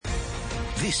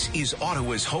This is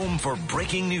Ottawa's home for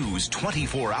breaking news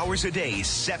 24 hours a day,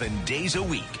 7 days a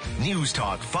week. News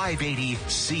Talk 580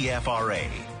 CFRA.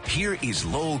 Here is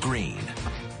Lowell Green.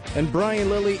 And Brian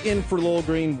Lilly in for Lowell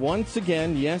Green once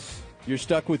again. Yes, you're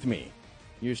stuck with me.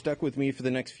 You're stuck with me for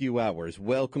the next few hours.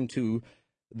 Welcome to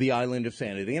the Island of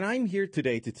Sanity. And I'm here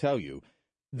today to tell you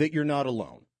that you're not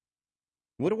alone.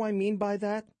 What do I mean by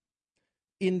that?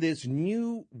 In this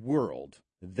new world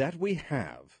that we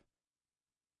have,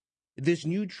 this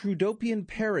new Trudeaupian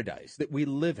paradise that we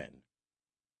live in,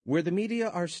 where the media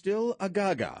are still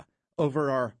agaga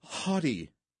over our haughty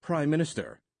Prime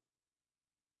Minister,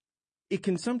 it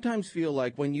can sometimes feel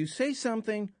like when you say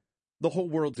something, the whole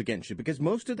world's against you. Because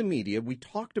most of the media, we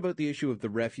talked about the issue of the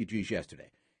refugees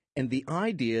yesterday, and the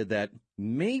idea that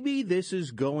maybe this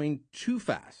is going too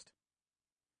fast.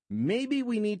 Maybe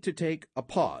we need to take a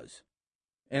pause.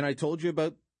 And I told you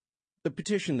about the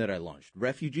petition that I launched,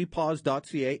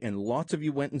 refugeepause.ca, and lots of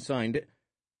you went and signed it.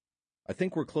 I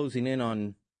think we're closing in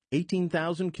on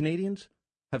 18,000 Canadians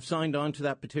have signed on to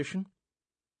that petition.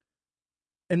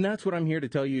 And that's what I'm here to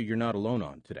tell you you're not alone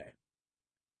on today.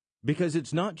 Because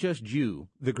it's not just you,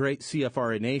 the great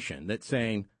CFRA nation, that's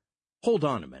saying, hold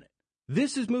on a minute,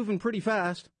 this is moving pretty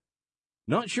fast.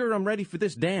 Not sure I'm ready for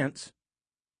this dance.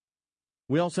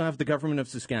 We also have the government of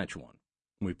Saskatchewan.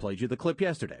 We played you the clip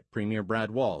yesterday, Premier Brad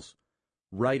Walz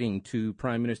writing to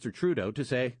Prime Minister Trudeau to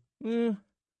say, can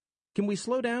we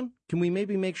slow down? Can we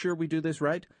maybe make sure we do this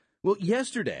right? Well,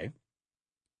 yesterday,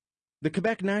 the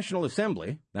Quebec National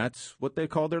Assembly, that's what they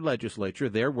call their legislature,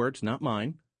 their words, not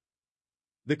mine.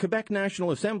 The Quebec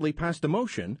National Assembly passed a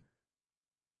motion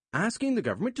asking the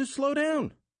government to slow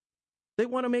down. They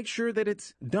want to make sure that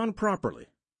it's done properly.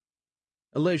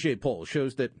 A Leger poll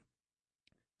shows that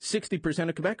 60%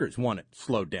 of Quebecers want it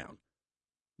slowed down.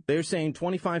 They're saying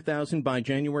 25,000 by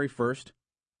January 1st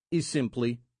is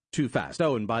simply too fast.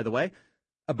 Oh, and by the way,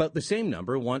 about the same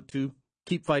number want to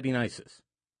keep fighting ISIS.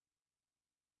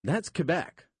 That's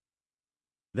Quebec.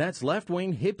 That's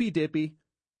left-wing, hippy-dippy,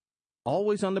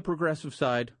 always on the progressive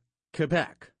side,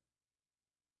 Quebec.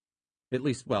 At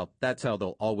least, well, that's how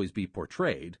they'll always be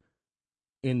portrayed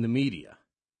in the media.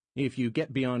 If you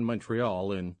get beyond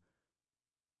Montreal and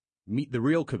meet the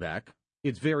real Quebec,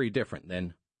 it's very different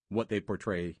than what they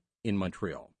portray in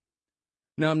Montreal.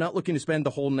 Now, I'm not looking to spend the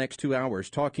whole next 2 hours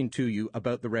talking to you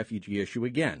about the refugee issue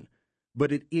again,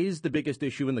 but it is the biggest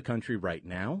issue in the country right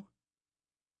now.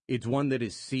 It's one that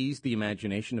has seized the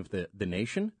imagination of the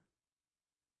nation.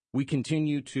 We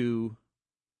continue to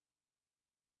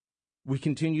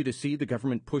see the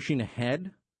government pushing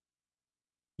ahead.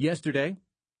 Yesterday,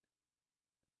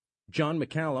 John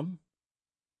McCallum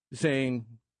saying,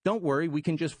 don't worry, we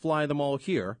can just fly them all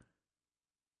here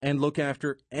and look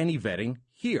after any vetting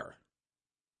here.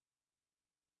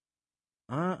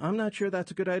 I'm not sure that's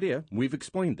a good idea. We've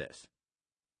explained this.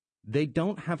 They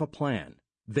don't have a plan.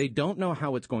 They don't know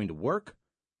how it's going to work.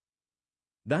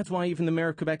 That's why even the mayor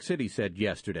of Quebec City said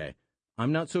yesterday,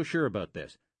 I'm not so sure about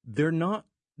this.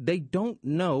 They don't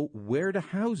know where to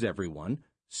house everyone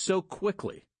so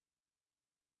quickly.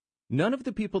 None of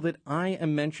the people that I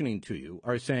am mentioning to you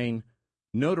are saying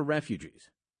no to refugees.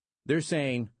 They're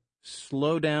saying,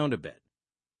 slow down a bit.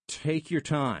 Take your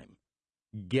time.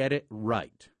 Get it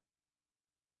right.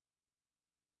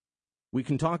 We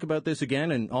can talk about this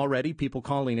again, and already people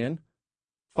calling in.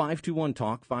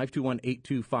 521-TALK,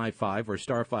 521-8255, or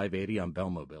star 580 on Bell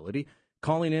Mobility.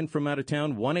 Calling in from out of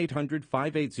town,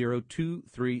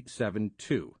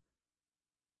 1-800-580-2372.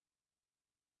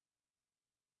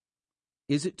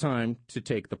 Is it time to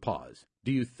take the pause?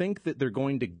 Do you think that they're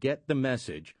going to get the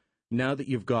message now that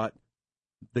you've got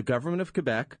the government of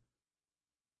Quebec,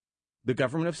 the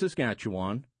government of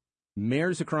Saskatchewan,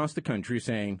 mayors across the country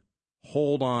saying,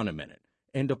 hold on a minute,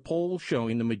 and a poll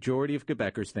showing the majority of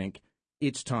Quebecers think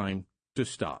it's time to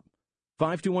stop?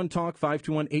 521-TALK,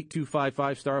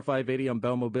 521-8255, star 580 on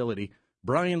Bell Mobility.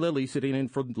 Brian Lilly sitting in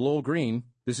for Lowell Green.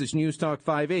 This is News Talk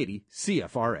 580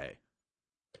 CFRA.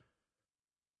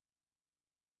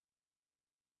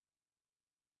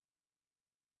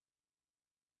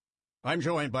 I'm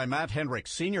joined by Matt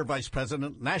Hendricks, Senior Vice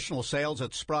President, National Sales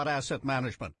at Sprott Asset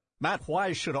Management. Matt,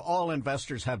 why should all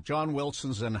investors have John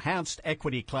Wilson's enhanced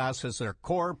equity class as their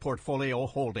core portfolio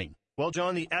holding? Well,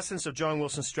 John, the essence of John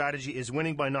Wilson's strategy is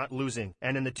winning by not losing.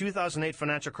 And in the 2008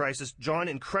 financial crisis, John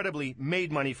incredibly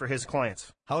made money for his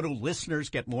clients. How do listeners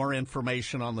get more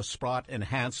information on the Sprott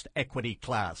enhanced equity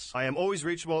class? I am always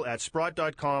reachable at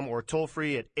sprott.com or toll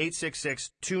free at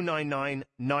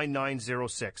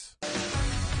 866-299-9906.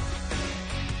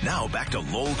 Now back to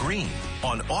Lowell Green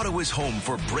on Ottawa's home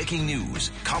for breaking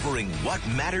news, covering what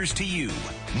matters to you.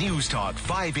 News Talk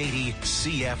 580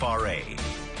 CFRA.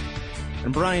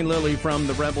 And Brian Lilley from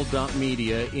the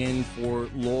Rebel.media in for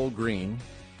Lowell Green.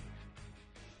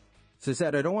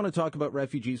 Said, I don't want to talk about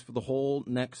refugees for the whole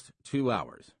next 2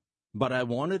 hours, but I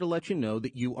wanted to let you know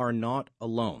that you are not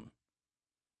alone.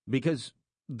 Because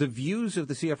the views of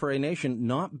the CFRA Nation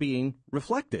not being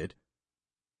reflected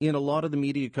in a lot of the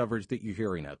media coverage that you're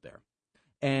hearing out there.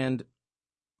 And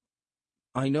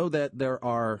I know that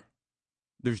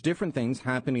there's different things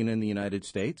happening in the United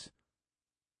States,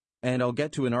 and I'll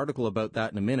get to an article about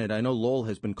that in a minute. I know Lowell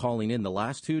has been calling in the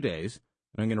last 2 days,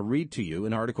 and I'm going to read to you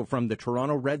an article from the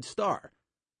Toronto Red Star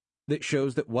that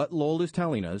shows that what Lowell is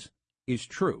telling us is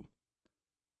true.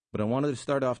 But I wanted to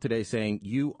start off today saying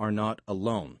you are not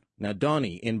alone. Now,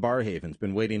 Donnie in Barhaven's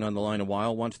been waiting on the line a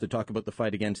while, wants to talk about the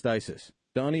fight against ISIS.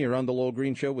 Donnie, you're on the Lowell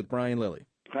Green Show with Brian Lilley.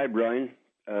 Hi, Brian.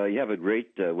 You have a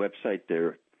great website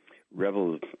there,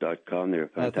 rebel.com. They're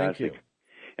fantastic. Thank you.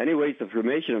 Anyways, the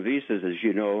formation of ISIS, as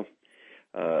you know,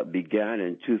 began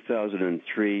in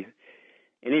 2003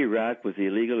 in Iraq with the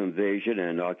illegal invasion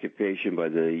and occupation by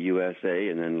the USA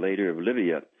and then later of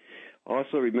Libya.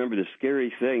 Also, remember the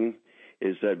scary thing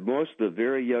is that most of the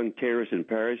very young terrorists in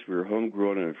Paris were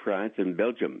homegrown in France and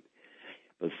Belgium.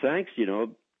 But thanks,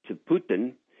 to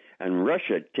Putin and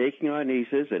Russia taking on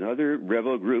ISIS and other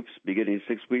rebel groups beginning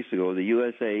 6 weeks ago, the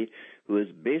USA, who has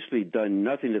basically done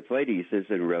nothing to fight ISIS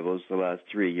and rebels the last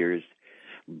 3 years,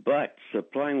 but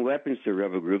supplying weapons to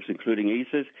rebel groups, including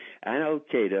ISIS and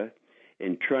Al-Qaeda,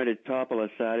 in trying to topple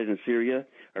Assad in Syria,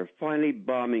 are finally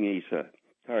bombing ISIS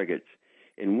targets.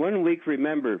 In 1 week,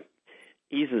 remember,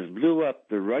 ISIS blew up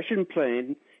the Russian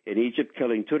plane in Egypt,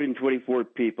 killing 224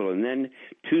 people, and then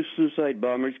 2 suicide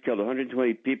bombers killed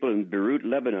 120 people in Beirut,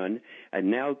 Lebanon, and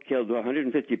now killed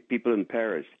 150 people in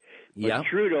Paris. But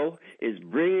Trudeau is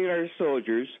bringing our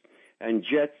soldiers and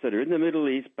jets that are in the Middle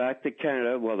East back to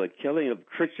Canada while the killing of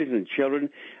Christians and children,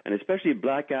 and especially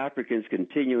black Africans,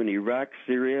 continue in Iraq,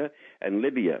 Syria, and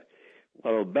Libya.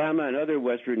 While Obama and other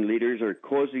Western leaders are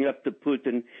cozying up to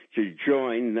Putin to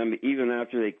join them even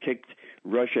after they kicked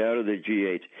Russia out of the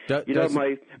G8.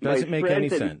 Doesn't make any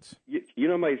sense.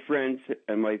 My friends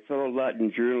and my fellow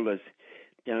Latin journalists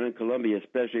down in Colombia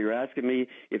especially are asking me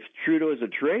if Trudeau is a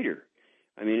traitor.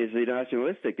 I mean, is he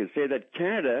nationalistic? And say that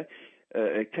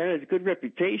Canada's good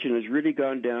reputation has really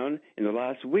gone down in the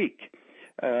last week.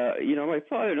 My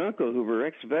father and uncle, who were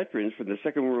ex-veterans from the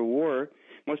Second World War,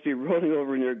 must be rolling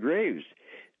over in their graves.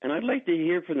 And I'd like to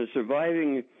hear from the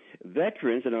surviving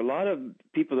veterans and a lot of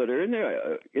people that are in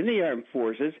the armed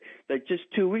forces that just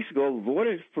 2 weeks ago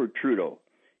voted for Trudeau.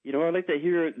 I'd like to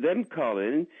hear them call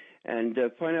in and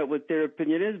find out what their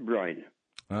opinion is, Brian.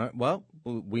 Well,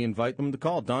 we invite them to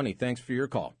call. Donnie, thanks for your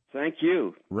call. Thank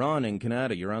you. Ron in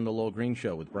Canada, you're on the Lowell Green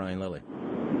Show with Brian Lilley.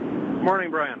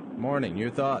 Morning, Brian. Morning. Your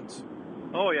thoughts?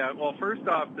 Oh, yeah. Well, first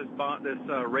off, this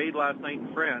raid last night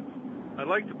in France, I'd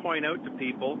like to point out to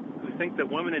people who think that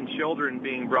women and children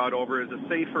being brought over is a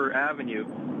safer avenue.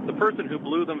 The person who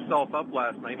blew themselves up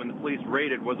last night when the police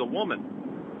raided was a woman.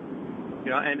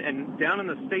 And down in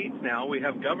the States now, we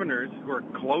have governors who are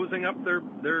closing up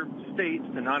their states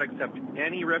to not accept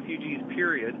any refugees,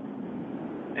 period.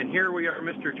 And here we are,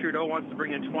 Mr. Trudeau wants to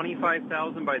bring in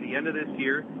 25,000 by the end of this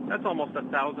year. That's almost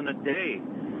 1,000 a day.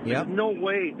 Yep.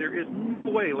 There is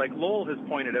no way, like Lowell has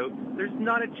pointed out, there's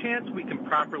not a chance we can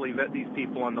properly vet these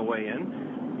people on the way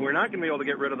in. We're not going to be able to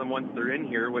get rid of them once they're in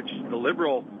here, which the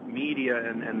liberal media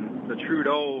and the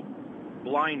Trudeau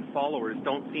blind followers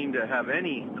don't seem to have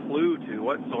any clue to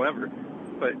whatsoever.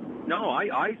 But no,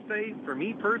 I say, for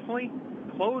me personally,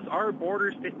 close our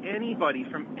borders to anybody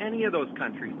from any of those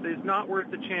countries. It's not worth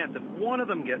the chance. If one of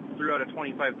them gets through out of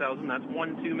 25,000, that's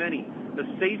one too many. The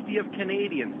safety of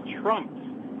Canadians trumps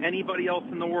anybody else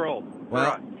in the world.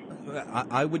 Well,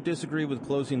 I would disagree with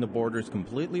closing the borders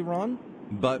completely, Ron,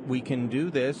 but we can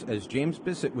do this, as James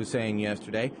Bissett was saying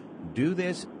yesterday, do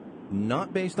this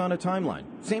not based on a timeline.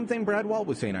 Same thing Brad Wall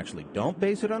was saying, actually. Don't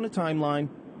base it on a timeline.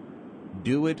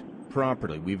 Do it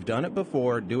properly. We've done it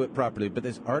before. Do it properly. But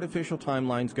this artificial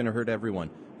timeline is going to hurt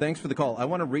everyone. Thanks for the call. I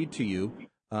want to read to you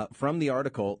from the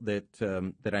article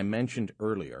that I mentioned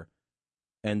earlier,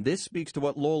 and this speaks to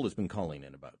what Lowell has been calling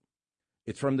in about.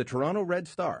 It's from the Toronto Red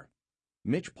Star.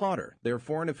 Mitch Potter, their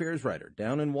foreign affairs writer,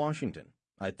 down in Washington.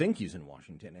 I think he's in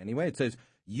Washington anyway. It says,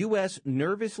 U.S.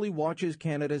 nervously watches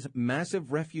Canada's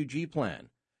massive refugee plan.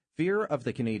 Fear of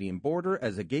the Canadian border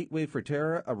as a gateway for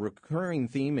terror, a recurring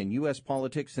theme in U.S.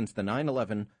 politics since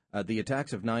the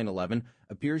attacks of 9/11,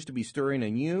 appears to be stirring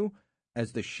anew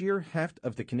as the sheer heft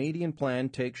of the Canadian plan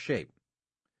takes shape.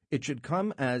 It should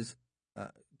come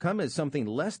come as something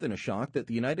less than a shock that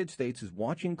the United States is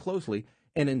watching closely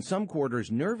and in some quarters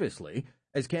nervously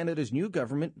as Canada's new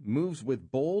government moves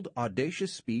with bold,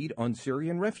 audacious speed on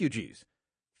Syrian refugees.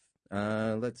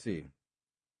 Let's see.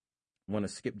 I want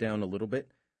to skip down a little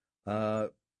bit.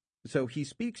 So he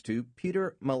speaks to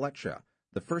Peter Malekcia,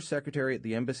 the first secretary at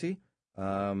the embassy.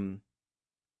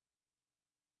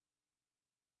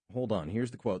 Hold on,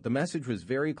 here's the quote. The message was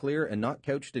very clear and not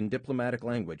couched in diplomatic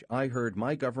language. I heard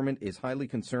my government is highly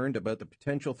concerned about the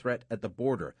potential threat at the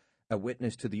border. A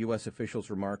witness to the U.S. official's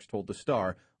remarks told the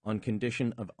Star on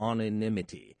condition of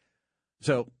anonymity.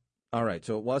 So, all right,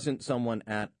 so it wasn't someone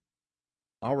at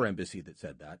our embassy that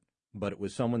said that, but it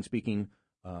was someone speaking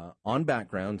on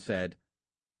background said,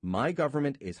 my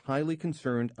government is highly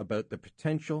concerned about the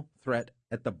potential threat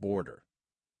at the border.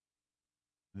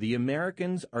 The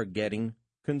Americans are getting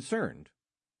concerned.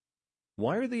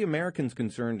 Why are the Americans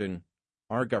concerned and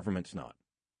our government's not?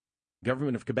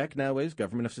 Government of Quebec now is,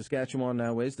 government of Saskatchewan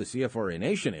now is, the CFRA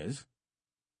nation is.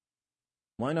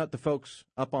 Why not the folks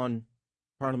up on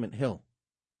Parliament Hill?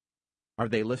 Are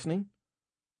they listening?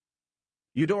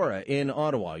 Eudora in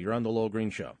Ottawa, you're on the Lowell Green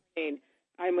Show.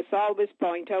 I must always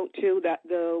point out, too, that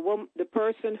the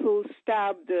person who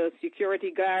stabbed the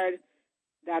security guard,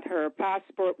 that her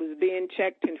passport was being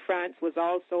checked in France, was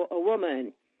also a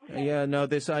woman. Yeah, no,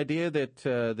 this idea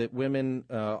that women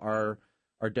are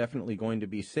definitely going to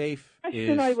be safe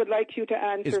question I would like you to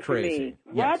answer for me.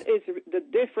 Yes. What is the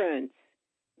difference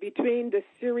between the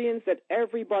Syrians that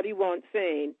everybody wants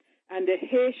in and the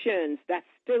Haitians that's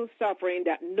still suffering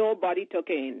that nobody took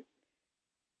in?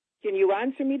 Can you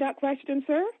answer me that question,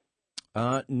 sir?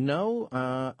 No,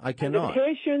 I cannot. And the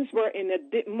Haitians were in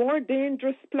a more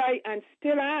dangerous plight and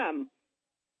still am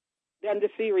than the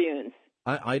Syrians.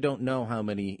 I don't know how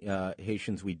many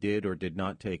Haitians we did or did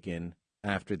not take in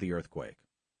after the earthquake.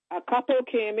 A couple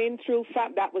came in through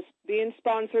that was being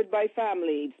sponsored by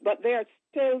families, but they're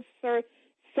still, sir,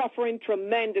 suffering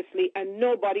tremendously, and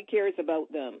nobody cares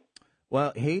about them.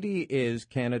 Well, Haiti is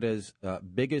Canada's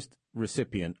biggest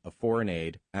recipient of foreign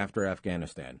aid after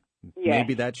Afghanistan. Yes.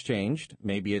 Maybe that's changed.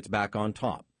 Maybe it's back on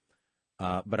top.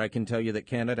 But I can tell you that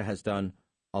Canada has done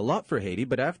a lot for Haiti.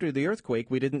 But after the earthquake,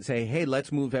 we didn't say, hey,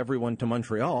 let's move everyone to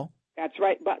Montreal. That's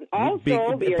right. But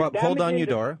also, but hold on,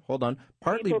 Eudora. Hold on.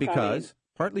 Partly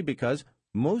because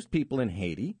most people in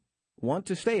Haiti want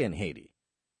to stay in Haiti.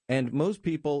 And most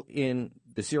people in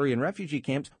the Syrian refugee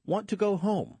camps want to go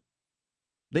home.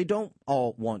 They don't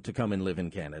all want to come and live in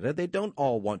Canada. They don't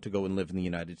all want to go and live in the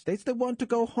United States. They want to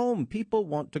go home. People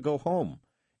want to go home.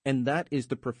 And that is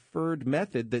the preferred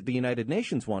method that the United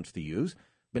Nations wants to use.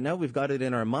 But now we've got it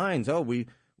in our minds,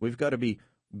 we've got to be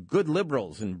good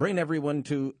liberals and bring everyone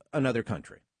to another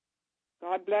country.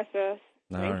 God bless us.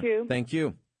 Thank you. Thank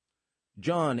you.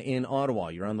 John in Ottawa,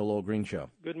 you're on the Lowell Green Show.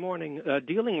 Good morning.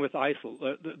 Dealing with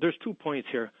ISIL, there's 2 points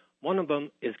here. One of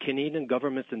them is Canadian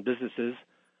governments and businesses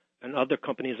and other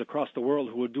companies across the world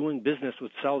who are doing business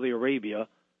with Saudi Arabia,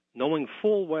 knowing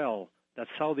full well that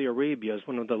Saudi Arabia is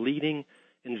one of the leading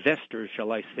investors,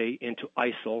 shall I say, into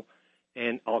ISIL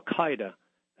and Al-Qaeda,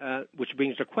 which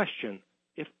brings the question,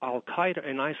 if Al-Qaeda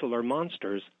and ISIL are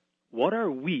monsters, what are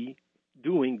we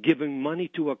doing giving money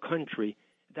to a country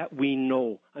that we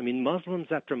know? I mean, Muslims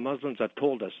after Muslims have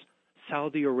told us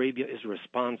Saudi Arabia is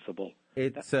responsible.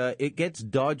 It gets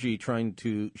dodgy trying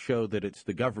to show that it's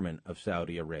the government of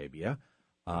Saudi Arabia.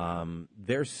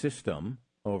 Their system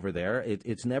over there,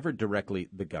 it's never directly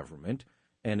the government,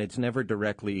 and it's never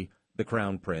directly the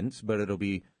crown prince, but it'll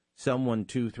be someone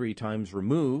 2-3 times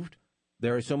removed.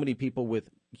 There are so many people with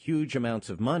huge amounts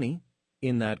of money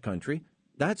in that country.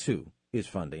 That's who is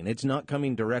funding. It's not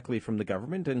coming directly from the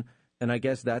government, and I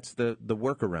guess that's the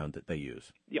workaround that they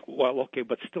use. Yeah, well, okay,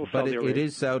 but still Saudi Arabia.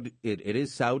 It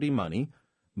is Saudi money,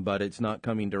 but it's not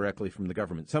coming directly from the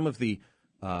government. Some of the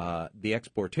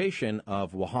exportation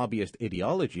of Wahhabist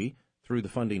ideology through the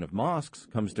funding of mosques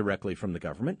comes directly from the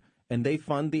government, and they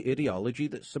fund the ideology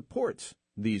that supports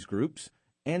these groups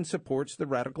and supports the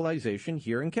radicalization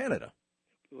here in Canada.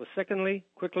 Well, secondly,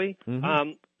 quickly,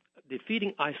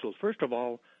 defeating ISIL. First of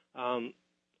all,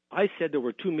 I said there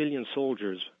were 2 million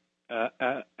soldiers,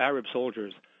 Arab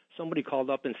soldiers. Somebody called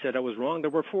up and said I was wrong.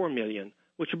 There were 4 million,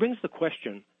 which brings the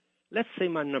question, let's say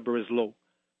my number is low.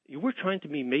 You were trying to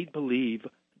be made believe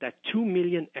that 2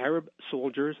 million Arab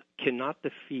soldiers cannot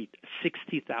defeat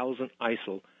 60,000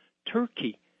 ISIL.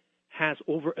 Turkey has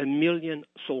over 1 million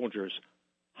soldiers.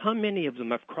 How many of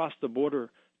them have crossed the border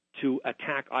to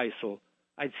attack ISIL?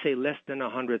 I'd say less than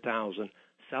 100,000.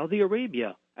 Saudi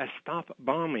Arabia has stopped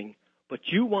bombing, but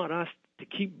you want us to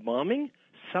keep bombing?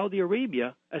 Saudi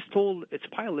Arabia has told its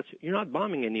pilots, you're not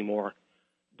bombing anymore.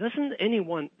 Doesn't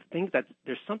anyone think that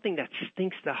there's something that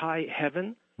stinks to high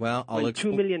heaven when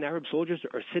 2 million Arab soldiers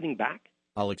are sitting back?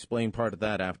 I'll explain part of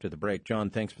that after the break.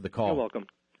 John, thanks for the call. You're welcome.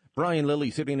 Brian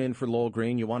Lilly sitting in for Lowell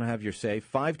Green. You want to have your say.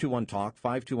 521-TALK,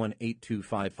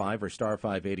 521-8255, or star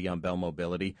 580 on Bell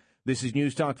Mobility. This is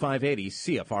News Talk 580,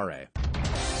 CFRA.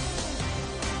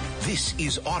 This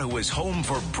is Ottawa's home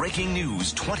for breaking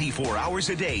news 24 hours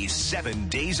a day, 7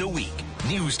 days a week.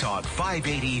 News Talk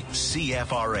 580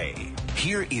 CFRA.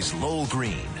 Here is Lowell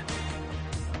Green.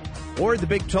 Or the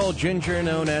big tall ginger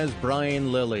known as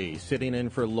Brian Lilly, sitting in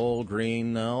for Lowell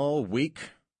Green all week.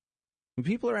 And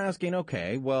people are asking,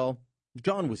 okay, well,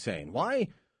 John was saying, why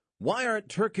aren't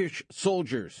Turkish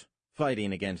soldiers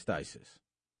fighting against ISIS?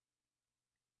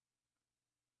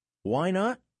 Why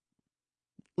not?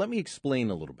 Let me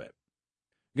explain a little bit.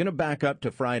 I'm going to back up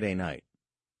to Friday night.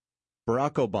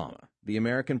 Barack Obama, the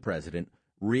American president,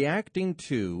 reacting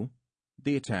to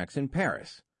the attacks in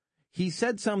Paris. He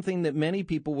said something that many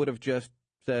people would have just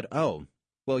said, oh,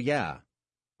 well, yeah,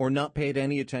 or not paid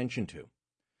any attention to.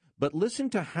 But listen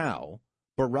to how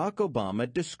Barack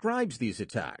Obama describes these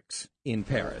attacks in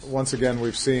Paris. Once again,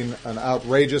 we've seen an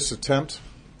outrageous attempt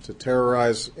to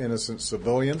terrorize innocent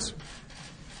civilians.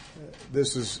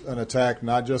 This is an attack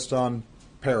not just on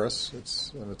Paris.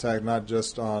 It's an attack not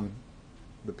just on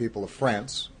the people of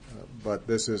France, but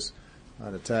this is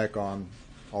an attack on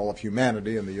all of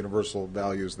humanity and the universal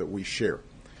values that we share.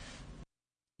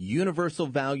 Universal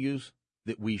values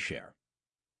that we share.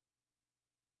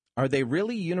 Are they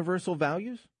really universal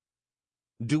values?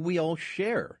 Do we all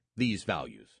share these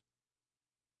values?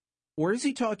 Or is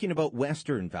he talking about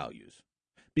Western values?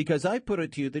 Because I put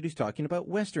it to you that he's talking about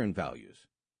Western values.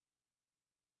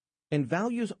 And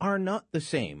values are not the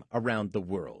same around the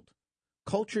world.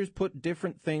 Cultures put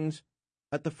different things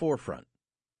at the forefront.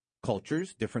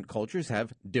 Different cultures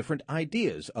have different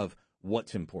ideas of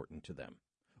what's important to them,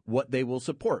 what they will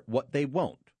support, what they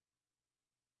won't.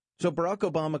 So Barack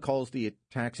Obama calls the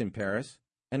attacks in Paris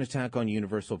an attack on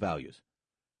universal values.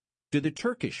 Do the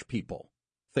Turkish people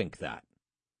think that?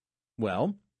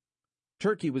 Well,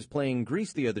 Turkey was playing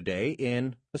Greece the other day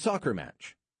in a soccer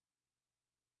match.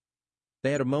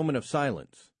 They had a moment of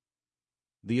silence.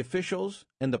 The officials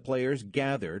and the players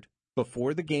gathered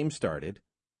before the game started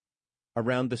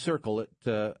around the circle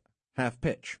at half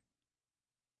pitch.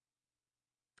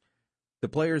 The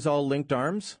players all linked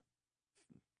arms.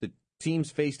 The teams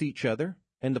faced each other,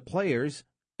 and the players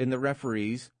and the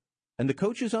referees and the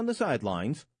coaches on the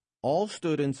sidelines all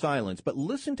stood in silence. But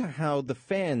listen to how the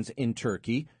fans in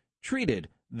Turkey treated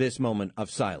this moment of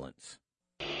silence.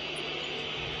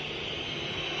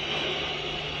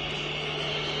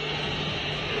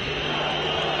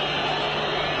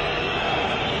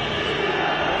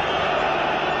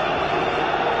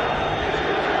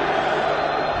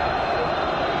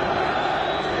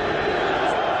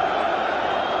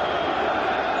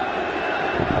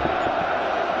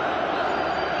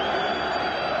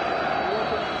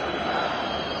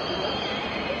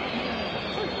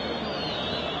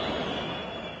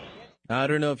 I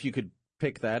don't know if you could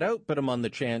pick that out, but Amon the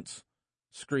Chants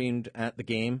screamed at the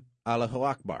game, Allahu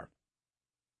Akbar.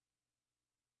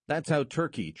 That's how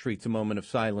Turkey treats a moment of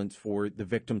silence for the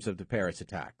victims of the Paris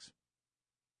attacks.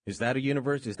 Is that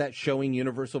is that showing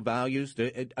universal values?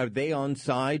 Are they on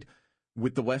side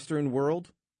with the Western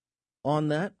world on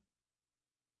that?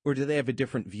 Or do they have a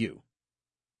different view?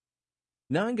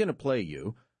 Now I'm going to play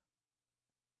you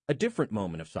a different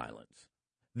moment of silence.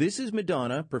 This is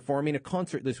Madonna performing a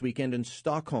concert this weekend in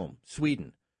Stockholm,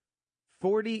 Sweden.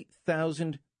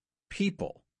 40,000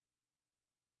 people.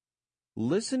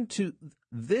 Listen to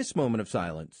this moment of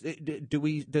silence.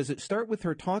 Does it start with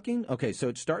her talking? Okay, so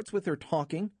it starts with her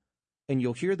talking, and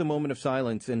you'll hear the moment of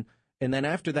silence, and then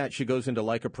after that she goes into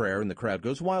like a prayer, and the crowd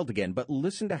goes wild again. But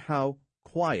listen to how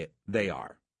quiet they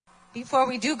are. Before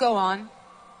we do go on,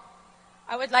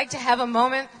 I would like to have a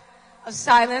moment of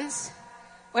silence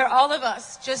where all of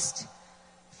us, just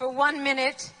for 1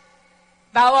 minute,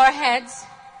 bow our heads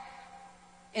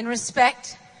in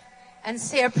respect and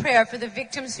say a prayer for the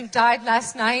victims who died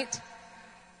last night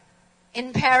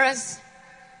in Paris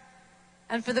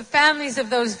and for the families of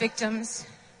those victims.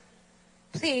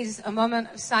 Please, a moment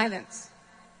of silence.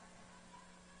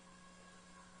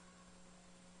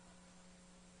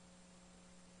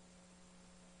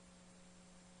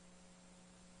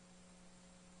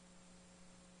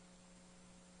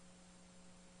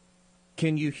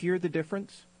 Can you hear the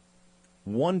difference?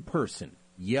 One person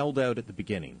yelled out at the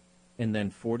beginning, and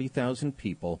then 40,000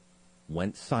 people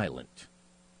went silent.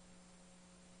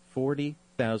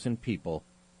 40,000 people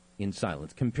in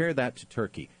silence. Compare that to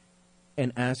Turkey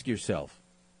and ask yourself,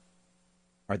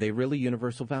 Are they really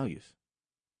universal values?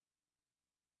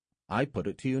 I put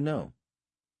it to you, no.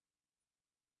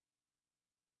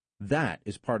 That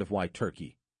is part of why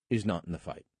Turkey is not in the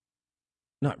fight.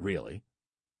 Not really.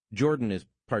 Jordan is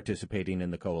participating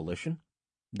in the coalition.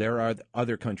 There are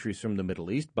other countries from the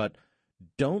Middle East, but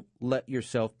don't let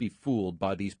yourself be fooled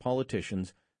by these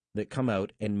politicians that come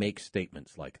out and make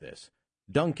statements like this.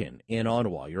 Duncan in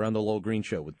Ottawa, you're on the Lowell Green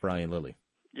Show with Brian Lilly.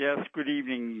 Yes, good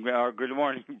evening, good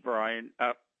morning, Brian.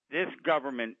 This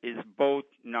government is both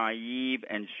naive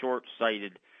and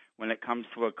short-sighted when it comes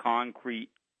to a concrete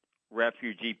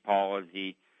refugee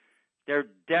policy. There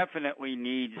definitely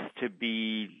needs to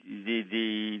be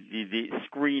the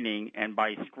screening, and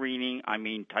by screening, I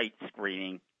mean tight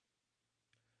screening.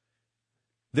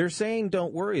 They're saying,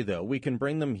 don't worry, though. We can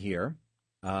bring them here,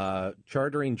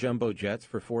 chartering jumbo jets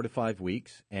for 4 to 5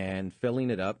 weeks and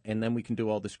filling it up, and then we can do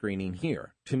all the screening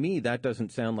here. To me, that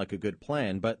doesn't sound like a good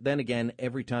plan. But then again,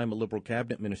 every time a Liberal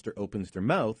cabinet minister opens their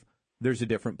mouth, there's a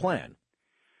different plan.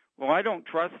 Well, I don't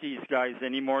trust these guys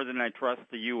any more than I trust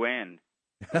the UN.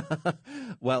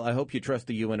 Well, I hope you trust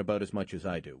the UN about as much as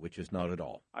I do, which is not at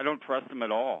all. I don't trust them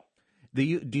at all.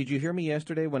 Did you hear me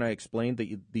yesterday when I explained that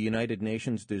the United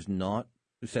Nations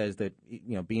says that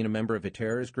being a member of a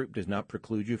terrorist group does not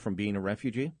preclude you from being a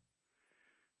refugee?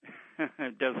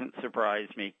 It doesn't surprise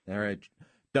me. All right.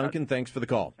 Duncan, thanks for the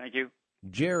call. Thank you.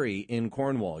 Jerry in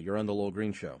Cornwall, you're on the Lowell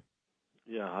Green Show.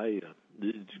 Yeah, hi.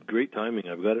 It's great timing.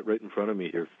 I've got it right in front of me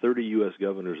here. 30 U.S.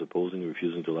 governors opposing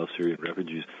refusing to allow Syrian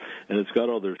refugees. And it's got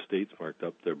all their states marked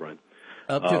up there, Brian.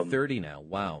 Up to 30 now.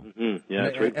 Wow. Mm-hmm. Yeah,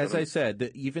 right. As I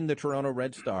said, even the Toronto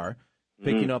Red Star,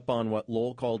 picking up on what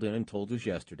Lowell called in and told us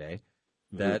yesterday,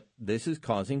 that this is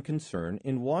causing concern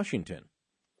in Washington.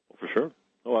 For sure.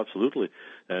 Oh, absolutely.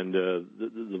 And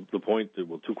the point,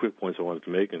 well, 2 quick points I wanted to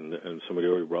make, and somebody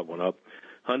already brought one up.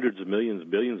 Hundreds of millions,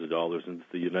 billions of dollars into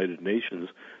the United Nations.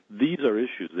 These are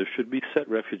issues. There should be set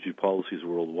refugee policies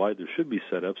worldwide. There should be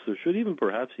setups. There should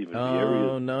perhaps be areas.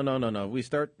 Oh, no. We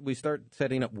start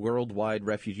setting up worldwide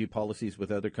refugee policies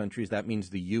with other countries. That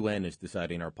means the UN is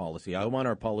deciding our policy. I want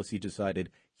our policy decided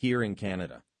here in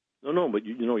Canada. No, but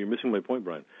you're missing my point,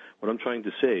 Brian. What I'm trying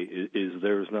to say is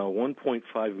there's now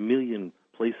 1.5 million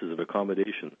places of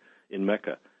accommodation in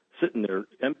Mecca sitting there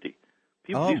empty.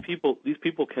 These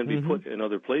people can be put in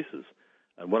other places.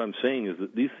 And what I'm saying is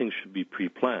that these things should be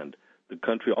pre-planned. The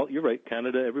country, you're right,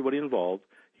 Canada, everybody involved,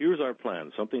 here's our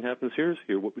plan. Something happens here's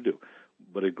what we do.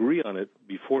 But agree on it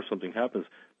before something happens.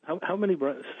 How many,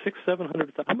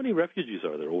 700, how many refugees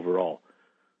are there overall?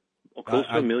 Close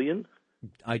to 1 million?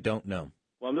 I don't know.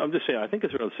 Well, I'm just saying, I think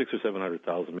it's around 600,000 or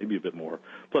 700,000, maybe a bit more.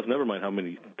 Plus, never mind how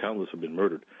many countless have been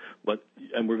murdered.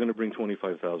 And we're going to bring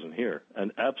 25,000 here.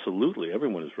 And absolutely,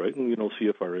 everyone is right. And,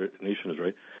 CFR Nation is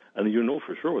right. And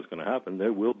for sure what's going to happen.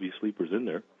 There will be sleepers in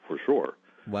there, for sure.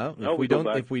 Well,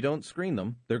 if we don't screen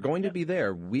them, they're going to be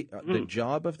there. The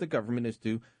job of the government is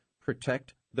to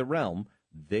protect the realm.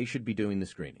 They should be doing the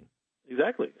screening.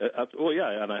 Exactly. Well,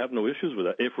 yeah, and I have no issues with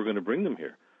that if we're going to bring them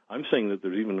here. I'm saying that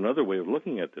there's even another way of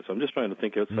looking at this. I'm just trying to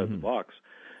think outside the box.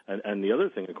 And the other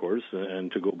thing, of course,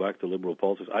 and to go back to liberal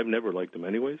politics, I've never liked him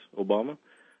anyways, Obama.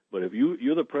 But if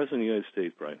you're the president of the United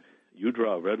States, Brian, you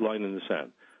draw a red line in the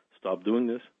sand. Stop doing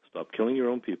this. Stop killing your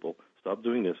own people. Stop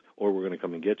doing this, or we're going to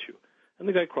come and get you. And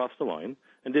the guy crossed the line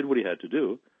and did what he had to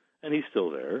do, and he's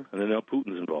still there. And then now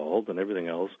Putin's involved and everything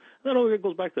else. And then it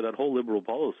goes back to that whole liberal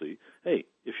policy. Hey,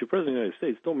 if you're president of the United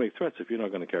States, don't make threats if you're not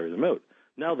going to carry them out.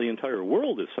 Now the entire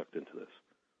world is sucked into this.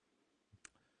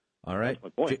 All right.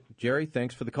 Jerry,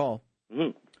 thanks for the call.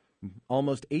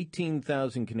 Almost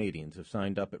 18,000 Canadians have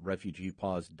signed up at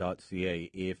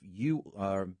refugeepause.ca.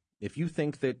 If you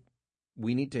think that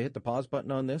we need to hit the pause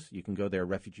button on this, you can go there,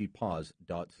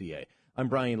 refugeepause.ca. I'm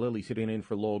Brian Lilly, sitting in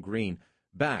for Lowell Green.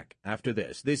 Back after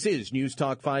this. This is News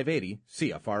Talk 580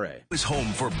 CFRA. Is home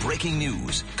for breaking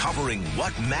news, covering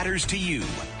what matters to you.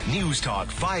 News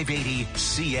Talk 580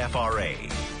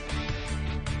 CFRA.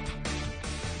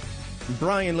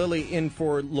 Brian Lilly in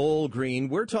for Lowell Green.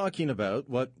 We're talking about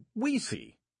what we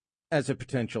see as a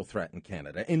potential threat in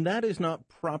Canada, and that is not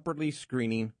properly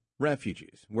screening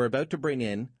refugees. We're about to bring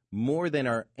in more than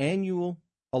our annual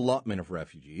allotment of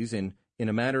refugees in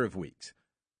a matter of weeks.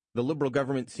 The Liberal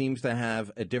government seems to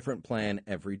have a different plan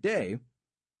every day.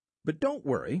 But don't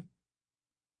worry.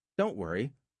 Don't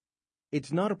worry.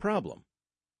 It's not a problem.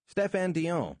 Stéphane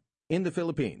Dion in the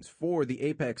Philippines for the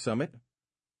APEC summit.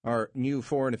 Our new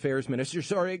foreign affairs minister,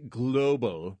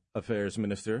 global affairs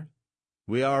minister.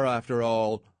 We are, after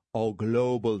all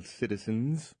global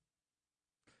citizens.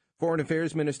 Foreign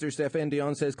Affairs Minister Stéphane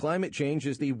Dion says climate change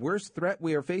is the worst threat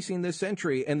we are facing this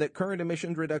century and that current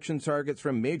emissions reduction targets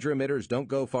from major emitters don't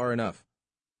go far enough.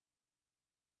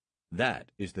 That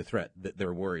is the threat that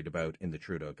they're worried about in the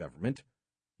Trudeau government,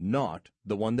 not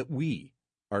the one that we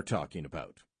are talking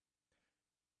about.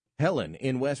 Helen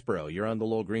in Westboro, you're on the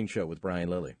Lowell Green Show with Brian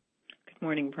Lilly. Good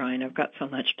morning, Brian. I've got so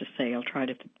much to say. I'll try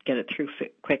to get it through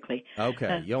quickly.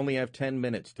 Okay. You only have 10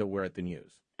 minutes till we're at the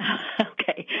news.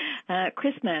 Okay.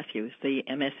 Chris Matthews, the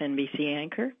MSNBC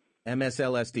anchor.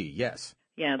 MSLSD, yes.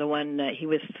 Yeah, the one, he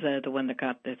was the one that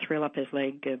got the thrill up his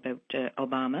leg about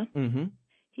Obama. Mm-hmm.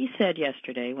 He said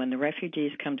yesterday, when the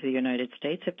refugees come to the United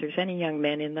States, if there's any young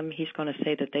men in them, he's going to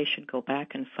say that they should go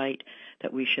back and fight,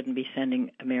 that we shouldn't be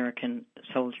sending American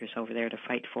soldiers over there to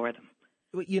fight for them.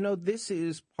 You know, this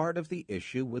is part of the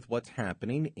issue with what's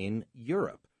happening in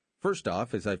Europe. First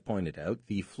off, as I've pointed out,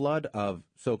 the flood of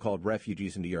so-called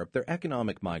refugees into Europe, they're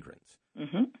economic migrants.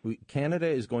 Mm-hmm. Canada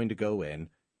is going to go in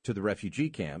to the refugee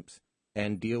camps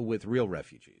and deal with real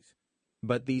refugees.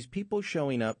 But these people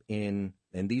showing up in,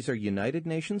 and these are United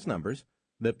Nations numbers,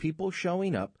 the people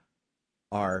showing up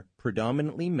are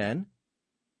predominantly men.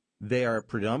 They are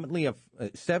predominantly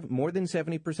more than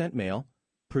 70% male,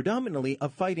 predominantly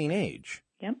of fighting age.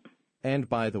 Yep. And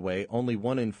by the way, only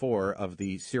 1 in 4 of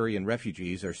the Syrian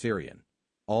refugees are Syrian.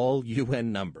 All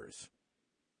UN numbers.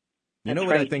 You know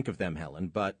what I think of them, Helen,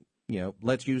 but,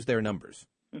 let's use their numbers.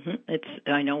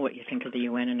 Mm-hmm. I know what you think of the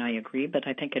UN, and I agree, but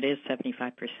I think it is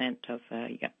 75% of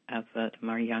them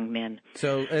are young men.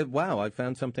 So, wow, I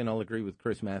found something I'll agree with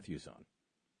Chris Matthews on.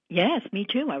 Yes, me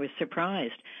too. I was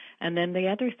surprised. And then the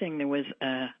other thing, there was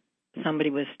somebody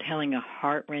was telling a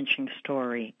heart-wrenching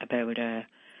story about a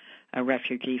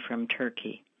refugee from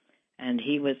Turkey. And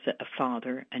he was a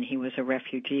father, and he was a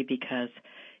refugee because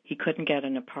he couldn't get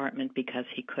an apartment because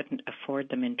he couldn't afford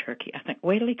them in Turkey. I think,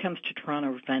 wait till he comes to Toronto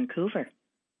or Vancouver.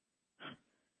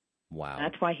 Wow.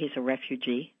 That's why he's a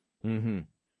refugee. Mm-hmm.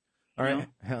 All right,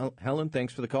 Helen,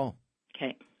 thanks for the call.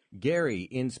 Okay. Gary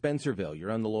in Spencerville,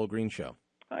 you're on the Lowell Green Show.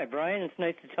 Hi, Brian. It's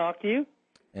nice to talk to you.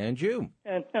 And you.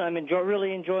 And I'm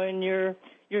really enjoying your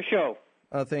show.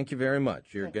 Thank you very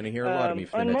much. You're going to hear a lot of me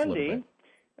for the next little bit. On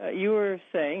Monday, you were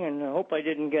saying, and I hope I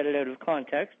didn't get it out of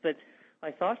context, but I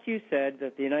thought you said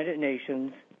that the United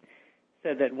Nations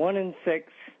said that 1 in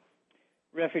 6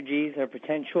 refugees are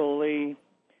potentially,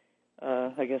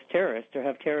 terrorists or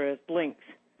have terrorist links.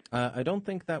 I don't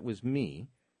think that was me.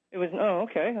 It was, oh,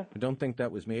 okay. I don't think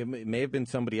that was me. It may have been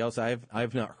somebody else.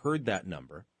 I've not heard that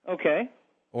number. Okay.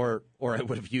 Or I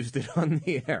would have used it on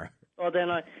the air. Well,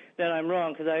 then I'm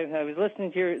wrong, because I was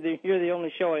listening to you're the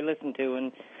only show I listen to,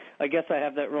 and I guess I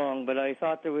have that wrong, but I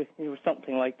thought there was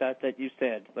something like that you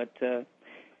said, but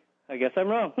I guess I'm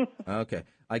wrong. Okay.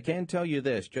 I can tell you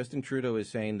this. Justin Trudeau is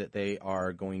saying that they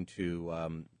are going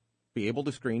to be able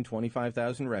to screen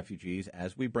 25,000 refugees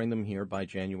as we bring them here by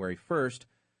January 1st.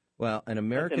 Well, an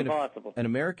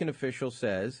American official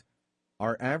says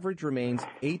our average remains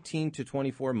 18 to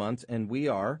 24 months, and we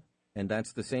are, and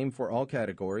that's the same for all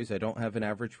categories. I don't have an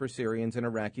average for Syrians and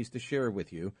Iraqis to share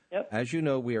with you. Yep. As you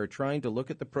know, we are trying to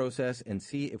look at the process and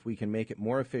see if we can make it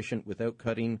more efficient without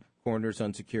cutting corners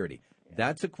on security. Yeah.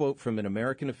 That's a quote from an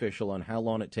American official on how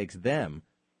long it takes them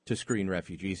to screen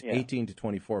refugees, 18 to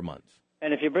 24 months.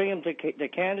 And if you bring them to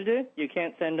Canada, you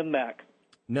can't send them back.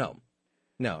 No.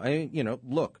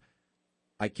 Look,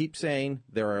 I keep saying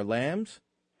there are lambs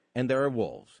and there are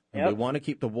wolves, and we want to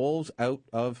keep the wolves out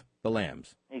of the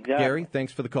lambs. Exactly. Gary,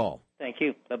 thanks for the call. Thank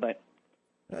you. Bye-bye.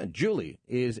 Julie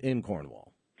is in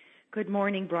Cornwall. Good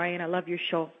morning, Brian. I love your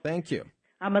show. Thank you.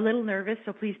 I'm a little nervous,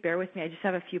 so please bear with me. I just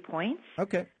have a few points.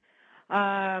 Okay.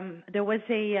 There was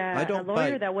a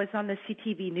lawyer that was on the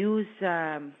CTV News,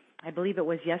 I believe it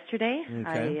was yesterday.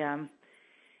 Okay.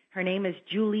 Her name is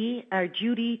Judy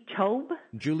Tobe.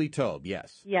 Julie Tobe,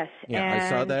 yes. Yes. Yeah, and I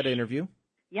saw that interview.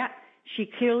 Yeah. She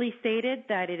clearly stated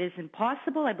that it is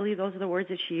impossible, I believe those are the words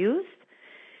that she used,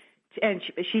 and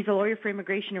she's a lawyer for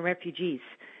immigration and refugees,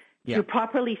 to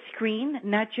properly screen,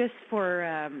 not just for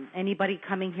anybody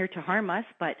coming here to harm us,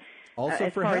 but also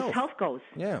as for far health. as health goes.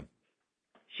 Yeah.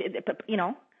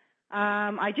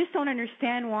 I just don't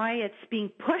understand why it's being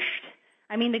pushed.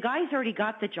 I mean, the guy's already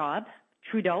got the job,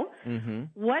 Trudeau. Mm-hmm.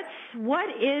 What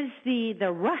is the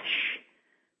rush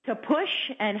to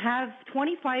push and have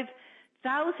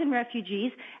 25,000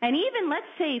 refugees, and even let's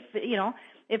say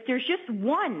if there's just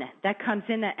one that comes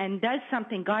in and does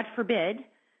something, God forbid.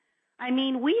 I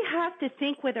mean, we have to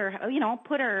think with our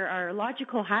put our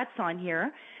logical hats on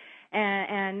here,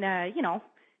 and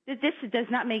this does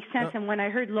not make sense. And when I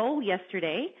heard Lowell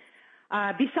yesterday,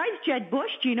 besides Jeb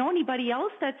Bush, do you know anybody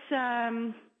else that's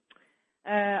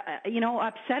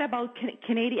upset about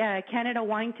Canada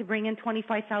wanting to bring in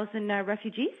 25,000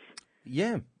 refugees?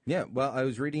 Yeah. Well, I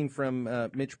was reading from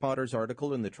Mitch Potter's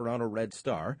article in the Toronto Red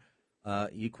Star.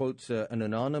 He quotes an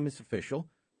anonymous official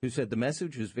who said, "The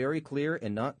message was very clear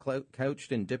and not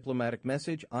couched in diplomatic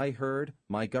message. I heard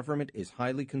my government is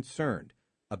highly concerned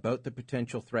about the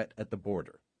potential threat at the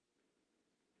border."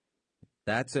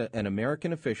 That's an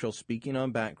American official speaking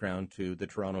on background to the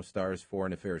Toronto Star's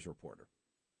foreign affairs reporter.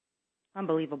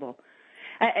 Unbelievable.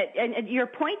 And your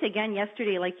point again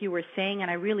yesterday, like you were saying, and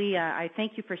I really I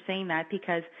thank you for saying that,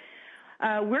 because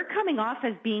we're coming off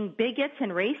as being bigots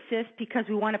and racist because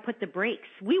we want to put the brakes.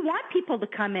 We want people to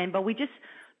come in, but we just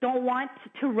don't want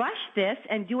to rush this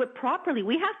and do it properly.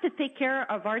 We have to take care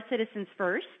of our citizens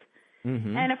first.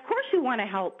 Mm-hmm. And of course we want to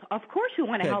help.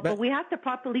 But we have to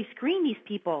properly screen these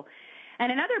people.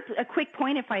 And a quick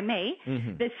point, if I may,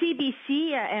 mm-hmm. the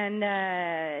CBC and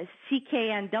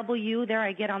CKNW, there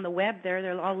I get on the web,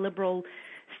 they're all liberal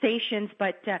stations,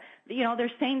 but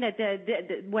they're saying that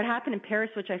what happened in Paris,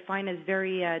 which I find is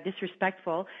very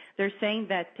disrespectful, they're saying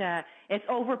that it's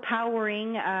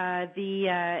overpowering the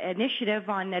initiative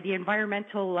on the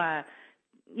environmental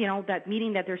that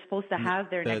meeting that they're supposed to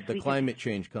have there next week. The climate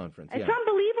change conference. It's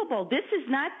unbelievable. This is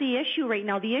not the issue right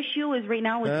now. The issue is right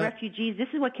now with refugees. This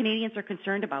is what Canadians are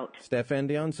concerned about. Stefan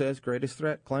Dion says, greatest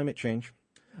threat, climate change.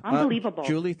 Unbelievable.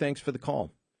 Julie, thanks for the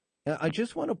call. I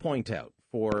just want to point out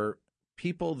for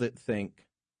people that think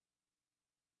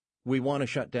we want to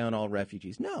shut down all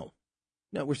refugees. No,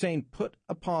 we're saying put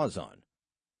a pause on.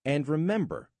 And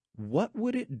remember, what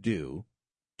would it do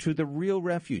to the real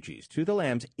refugees, to the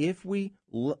lambs, if we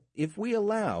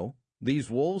allow these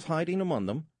wolves hiding among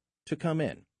them to come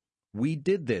in? We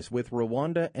did this with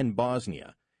Rwanda and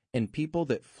Bosnia, and people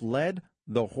that fled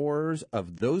the horrors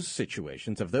of those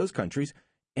situations, of those countries,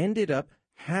 ended up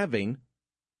having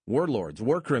warlords,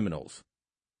 war criminals,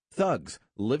 thugs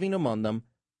living among them,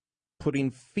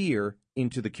 putting fear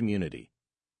into the community.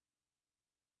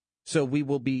 So we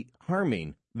will be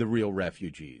harming the real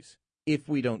refugees if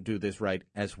we don't do this right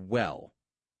as well.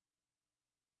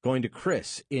 Going to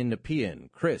Chris in Nepean.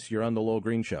 Chris, you're on the Lowell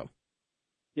Green Show.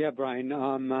 Yeah, Brian.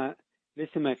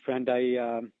 Listen, my friend,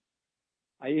 I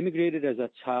immigrated as a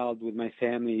child with my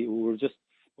family. We were just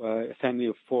a family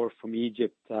of 4 from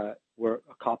Egypt. We're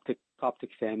a Coptic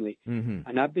family. Mm-hmm.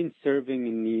 And I've been serving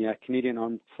in the Canadian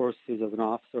Armed Forces as an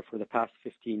officer for the past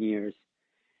 15 years.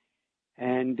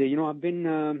 And,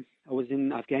 I was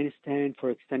in Afghanistan for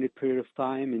an extended period of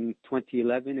time in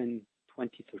 2011 and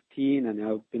 2013, and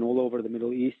I've been all over the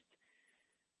Middle East,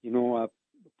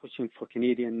 pushing for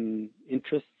Canadian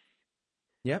interests.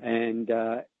 Yeah. And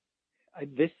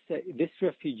this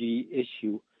refugee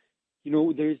issue,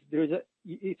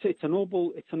 it's a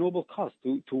noble cause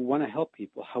to want to help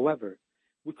people. However,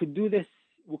 we could do this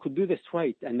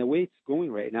right, and the way it's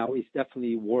going right now is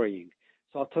definitely worrying.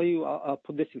 So I'll tell you, I'll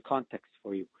put this in context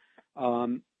for you.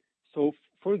 So,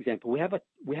 for example, we have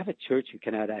a church in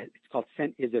Canada. It's called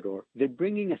St. Isidore. They're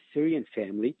bringing a Syrian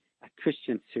family, a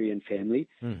Christian Syrian family,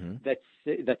 mm-hmm.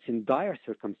 that's in dire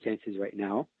circumstances right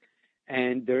now,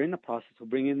 and they're in the process of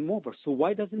bringing them over. So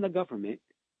why doesn't the government,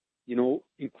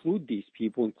 include these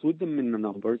people, include them in the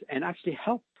numbers, and actually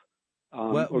help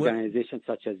organizations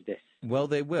such as this? Well,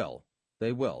 they will.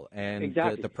 They will. And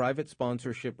exactly. The private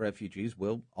sponsorship refugees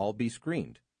will all be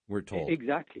screened, we're told.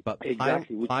 Exactly. But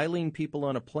piling people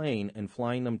on a plane and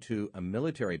flying them to a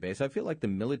military base, I feel like the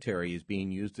military is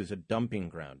being used as a dumping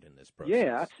ground in this process.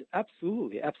 Yeah,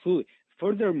 absolutely.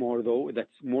 Furthermore, though, that's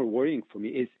more worrying for me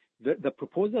is the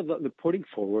proposal that they're putting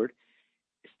forward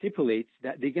stipulates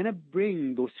that they're going to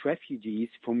bring those refugees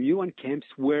from UN camps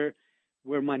where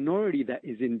minority that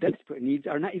is in desperate needs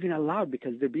are not even allowed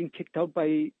because they're being kicked out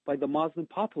by the Muslim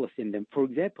populace in them. For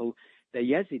example, the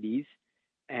Yazidis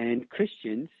and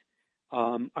Christians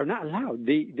are not allowed.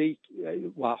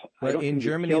 In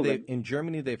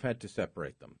Germany they've had to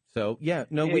separate them. So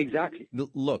exactly.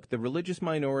 Look, the religious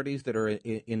minorities that are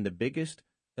in the biggest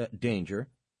danger,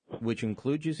 which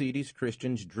include Yazidis,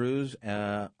 Christians, Druze,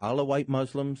 Alawite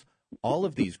Muslims. All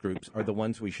of these groups are the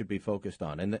ones we should be focused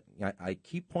on. And I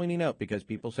keep pointing out because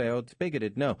people say, it's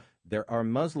bigoted. No, there are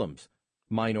Muslims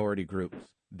minority groups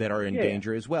that are in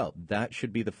danger as well. That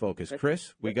should be the focus.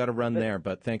 Chris, we got to run there,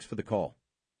 but thanks for the call.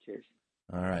 Cheers.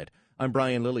 All right. I'm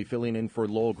Brian Lilly, filling in for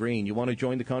Lowell Green. You want to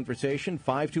join the conversation?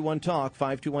 521-TALK,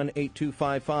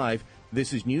 521-8255.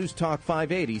 This is News Talk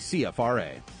 580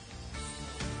 CFRA.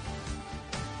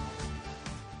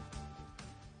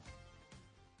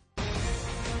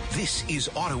 This is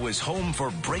Ottawa's home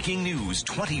for breaking news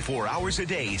 24 hours a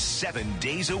day, 7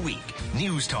 days a week.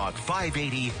 News Talk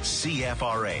 580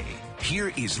 CFRA.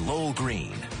 Here is Lowell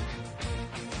Green.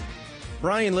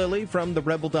 Brian Lilly from the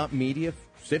Rebel.media,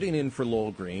 sitting in for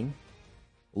Lowell Green.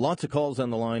 Lots of calls on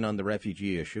the line on the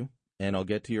refugee issue, and I'll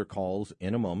get to your calls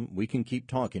in a moment. We can keep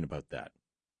talking about that.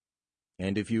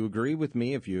 And if you agree with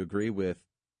me, if you agree with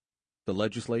the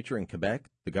legislature in Quebec,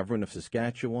 the government of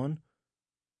Saskatchewan,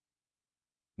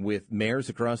 with mayors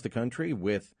across the country,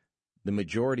 with the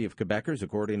majority of Quebecers,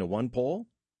 according to one poll,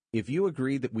 if you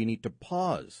agree that we need to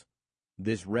pause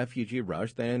this refugee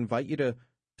rush, then I invite you to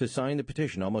sign the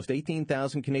petition. Almost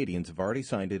 18,000 Canadians have already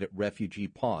signed it at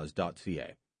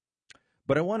refugeepause.ca.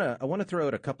 But I want to throw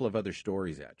out a couple of other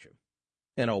stories at you,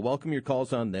 and I'll welcome your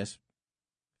calls on this.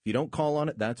 If you don't call on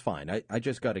it, that's fine. I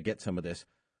just got to get some of this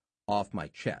off my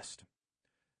chest.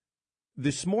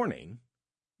 This morning,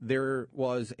 there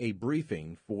was a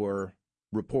briefing for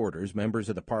reporters, members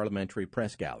of the Parliamentary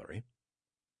Press Gallery,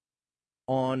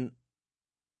 on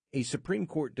a Supreme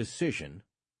Court decision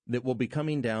that will be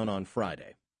coming down on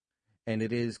Friday. And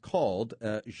it is called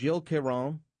Gilles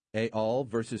Caron et al.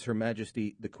 Versus Her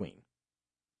Majesty the Queen.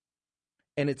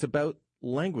 And it's about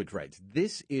language rights.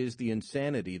 This is the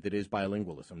insanity that is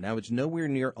bilingualism. Now, it's nowhere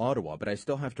near Ottawa, but I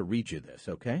still have to read you this,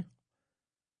 okay?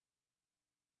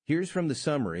 Here's from the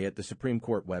summary at the Supreme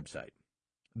Court website.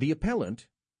 The appellant,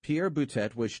 Pierre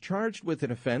Boutet, was charged with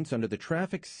an offense under the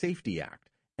Traffic Safety Act,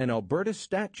 an Alberta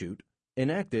statute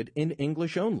enacted in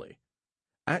English only.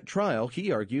 At trial,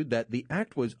 he argued that the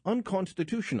act was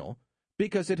unconstitutional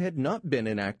because it had not been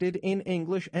enacted in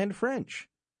English and French.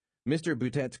 Mr.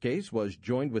 Boutet's case was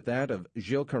joined with that of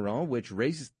Gilles Caron, which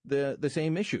raised the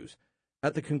same issues.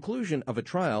 At the conclusion of a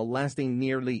trial lasting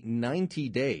nearly 90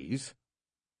 days,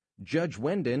 Judge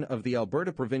Wendon of the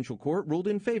Alberta Provincial Court ruled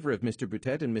in favor of Mr.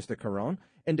 Boutet and Mr. Caron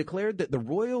and declared that the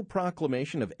Royal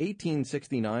Proclamation of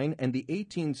 1869 and the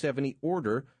 1870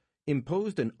 order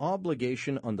imposed an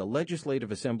obligation on the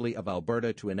Legislative Assembly of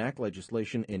Alberta to enact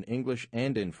legislation in English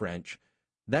and in French.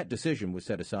 That decision was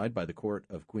set aside by the Court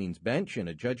of Queen's Bench in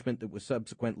a judgment that was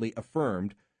subsequently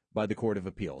affirmed by the Court of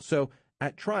Appeal. So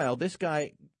at trial, this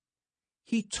guy,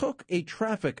 he took a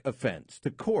traffic offense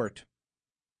to court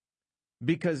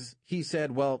because he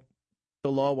said, well,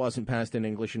 the law wasn't passed in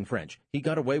English and French. He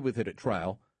got away with it at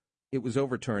trial. It was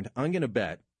overturned. I'm going to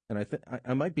bet, and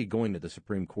I might be going to the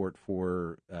Supreme Court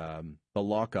for the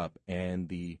lockup and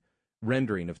the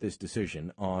rendering of this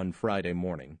decision on Friday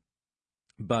morning.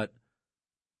 But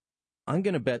I'm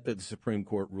going to bet that the Supreme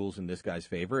Court rules in this guy's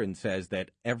favor and says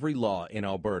that every law in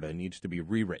Alberta needs to be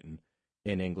rewritten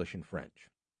in English and French.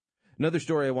 Another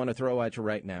story I want to throw at you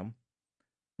right now.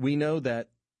 We know that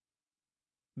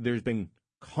there's been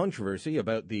controversy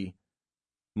about the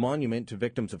monument to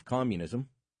victims of communism.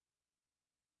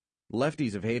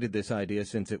 Lefties have hated this idea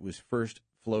since it was first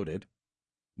floated.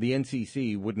 The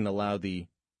NCC wouldn't allow the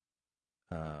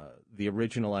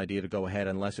original idea to go ahead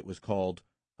unless it was called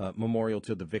Memorial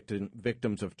to the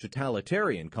Victims of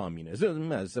Totalitarian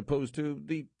Communism, as opposed to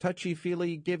the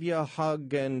touchy-feely, give you a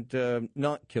hug and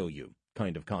not kill you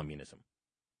kind of communism.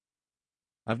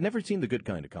 I've never seen the good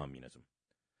kind of communism.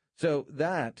 So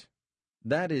that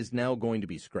is now going to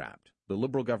be scrapped. The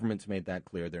Liberal government's made that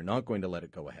clear. They're not going to let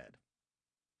it go ahead.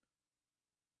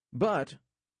 But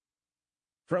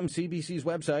from CBC's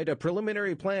website, a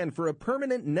preliminary plan for a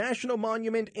permanent national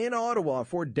monument in Ottawa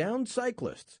for downed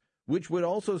cyclists, which would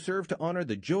also serve to honor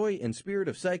the joy and spirit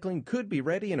of cycling, could be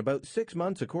ready in about 6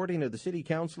 months, according to the city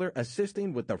councillor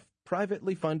assisting with the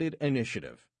privately funded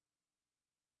initiative.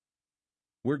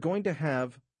 We're going to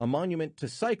have a monument to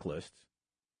cyclists,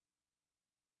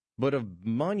 but a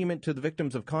monument to the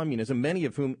victims of communism, many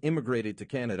of whom immigrated to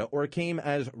Canada or came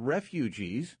as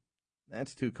refugees.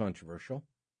 That's too controversial.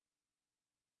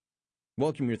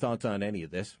 Welcome your thoughts on any of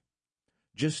this.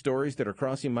 Just stories that are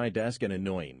crossing my desk and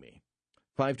annoying me.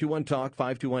 521-TALK,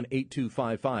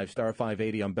 521-8255, star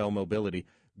 580 on Bell Mobility.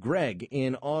 Greg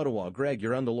in Ottawa. Greg,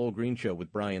 you're on the Lowell Green Show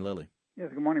with Brian Lilly. Yes,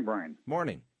 good morning, Brian.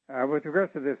 Morning. With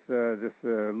regards to this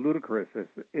ludicrous, this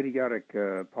idiotic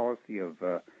policy of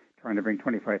trying to bring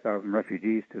 25,000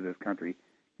 refugees to this country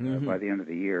by the end of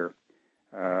the year,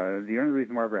 the only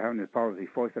reason why we're having this policy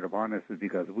foisted upon us is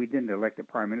because we didn't elect a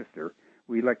prime minister.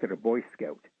 We elected a Boy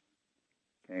Scout.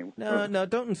 Okay? No,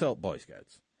 don't insult Boy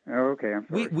Scouts. Okay, I'm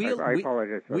sorry. I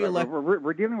apologize for that.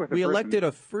 We're dealing with we elected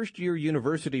a first-year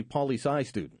university poli-sci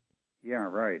student. Yeah,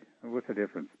 right. What's the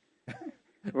difference?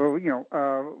 Well,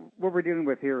 what we're dealing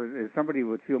with here is somebody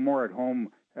would feel more at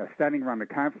home standing around a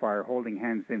campfire holding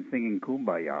hands and singing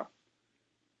Kumbaya.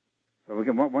 So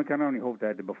one can only hope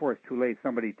that before it's too late,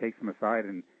 somebody takes them aside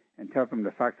and tells them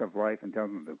the facts of life and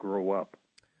tells them to grow up.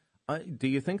 Do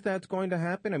you think that's going to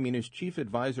happen? I mean, his chief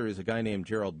advisor is a guy named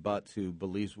Gerald Butts, who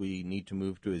believes we need to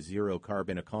move to a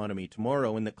zero-carbon economy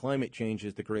tomorrow, and that climate change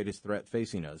is the greatest threat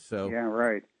facing us. So, yeah,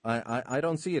 right. I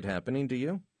don't see it happening. Do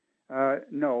you?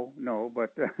 No,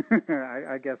 but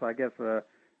I guess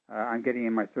I'm getting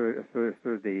in my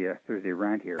Thursday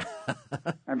rant here.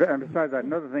 and besides that,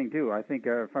 another thing too. I think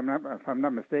if I'm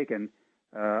not mistaken,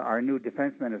 our new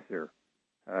defense minister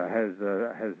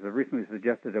has recently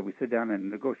suggested that we sit down and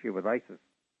negotiate with ISIS.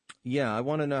 Yeah, I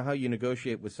want to know how you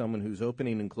negotiate with someone whose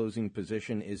opening and closing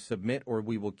position is submit or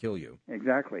we will kill you.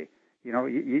 Exactly. You know,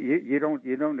 you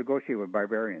don't negotiate with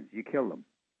barbarians. You kill them.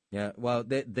 Yeah. Well,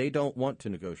 they don't want to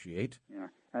negotiate. Yeah.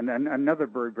 And another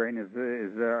bird brain is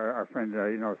our friend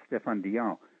Stéphane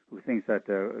Dion, who thinks that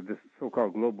this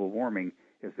so-called global warming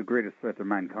is the greatest threat to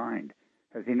mankind.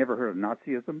 Has he never heard of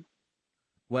Nazism?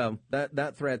 Well,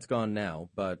 that threat's gone now,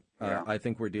 but I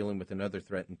think we're dealing with another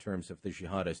threat in terms of the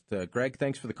jihadists. Greg,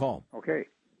 thanks for the call. Okay.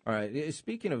 All right.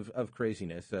 Speaking of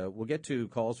craziness, we'll get to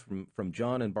calls from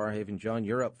John in Barrhaven. John,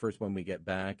 you're up first when we get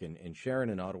back, and Sharon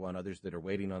in Ottawa and others that are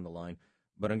waiting on the line.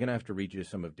 But I'm going to have to read you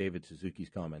some of David Suzuki's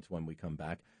comments when we come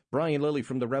back. Brian Lilly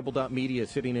from the Rebel.media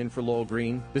sitting in for Lowell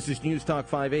Green. This is News Talk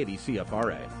 580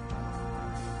 CFRA.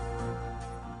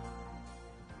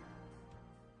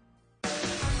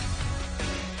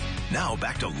 Now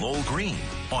back to Lowell Green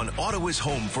on Ottawa's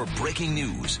home for breaking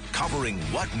news, covering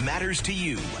what matters to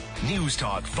you. News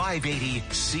Talk 580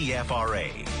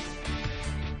 CFRA.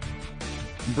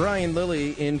 Brian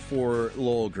Lilly in for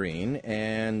Lowell Green,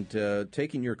 and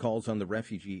taking your calls on the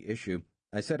refugee issue.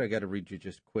 I said I got to read you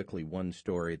just quickly one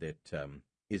story that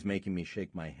is making me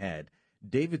shake my head.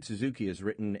 David Suzuki has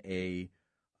written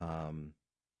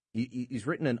he's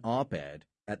written an op-ed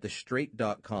at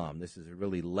thestraight.com. This is a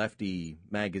really lefty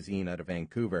magazine out of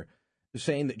Vancouver,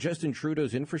 saying that Justin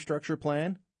Trudeau's infrastructure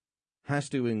plan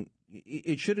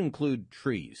it should include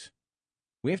trees.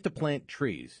 We have to plant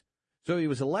trees. So he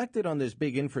was elected on this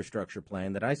big infrastructure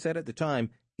plan that I said at the time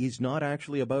is not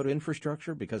actually about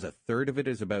infrastructure, because a third of it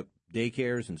is about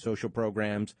daycares and social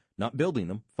programs, not building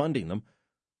them, funding them.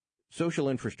 Social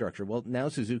infrastructure. Well, now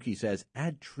Suzuki says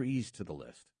add trees to the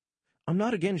list. I'm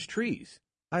not against trees.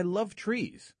 I love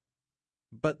trees.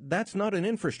 But that's not an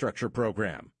infrastructure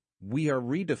program. We are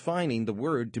redefining the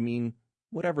word to mean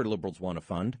whatever Liberals want to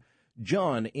fund.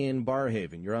 John in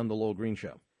Barrhaven, you're on the Lowell Green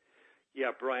Show.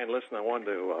 Yeah, Brian, listen, I wanted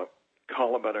to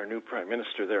call about our new prime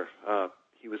minister there.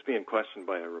 He was being questioned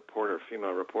by a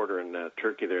female reporter in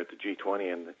Turkey there at the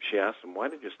G20, and she asked him, why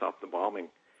did you stop the bombing?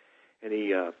 And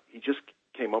he just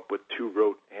came up with two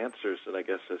rote answers that I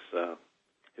guess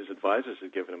his advisors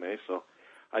had given him. So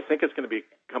I think it's going to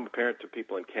become apparent to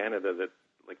people in Canada that,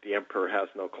 like, the emperor has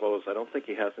no clothes. I don't think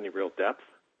he has any real depth.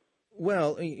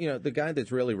 Well, the guy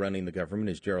that's really running the government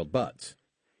is Gerald Butts.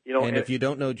 And if you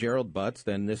don't know Gerald Butts,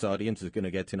 then this audience is going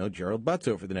to get to know Gerald Butts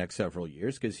over the next several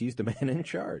years, because he's the man in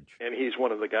charge. And he's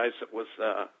one of the guys that was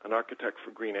an architect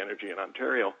for green energy in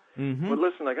Ontario. Mm-hmm. But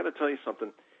listen, I got to tell you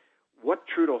something. What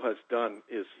Trudeau has done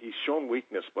is he's shown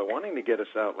weakness by wanting to get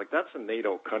us out. Like, that's a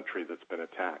NATO country that's been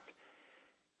attacked.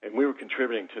 And we were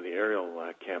contributing to the aerial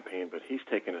campaign, but he's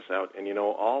taken us out. And,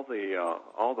 all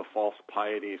the false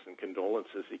pieties and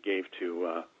condolences he gave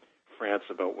to France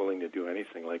about willing to do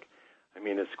anything,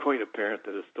 it's quite apparent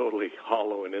that it's totally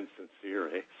hollow and insincere,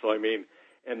 eh? So,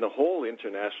 and the whole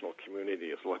international community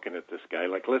is looking at this guy.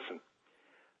 Listen,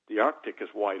 the Arctic is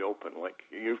wide open.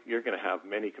 You're going to have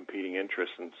many competing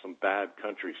interests and some bad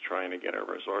countries trying to get our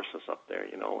resources up there,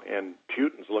 And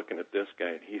Putin's looking at this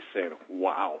guy, and he's saying,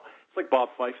 wow. It's like Bob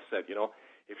Fife said,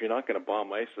 if you're not going to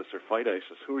bomb ISIS or fight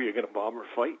ISIS, who are you going to bomb or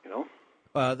fight,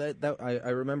 I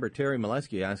remember Terry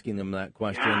Molesky asking them that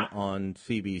question on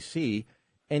CBC,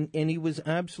 and he was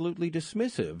absolutely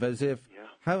dismissive, as if,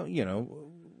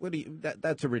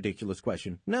 that's a ridiculous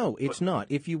question. No, it's not.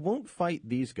 If you won't fight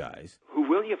these guys, who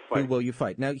will you fight? Who will you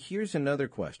fight? Now, here's another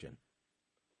question.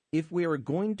 If we are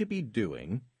going to be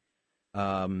doing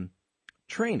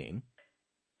training,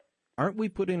 aren't we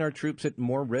putting our troops at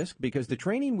more risk? Because the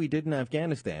training we did in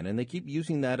Afghanistan, and they keep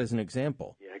using that as an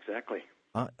example. Yeah, exactly.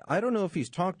 I don't know if he's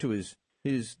talked to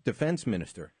his defense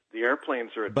minister. The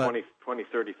airplanes are at 20,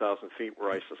 30,000 feet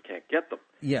where ISIS can't get them.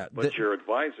 Yeah. But your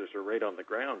advisors are right on the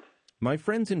ground. My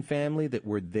friends and family that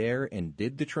were there and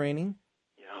did the training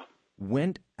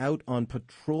went out on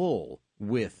patrol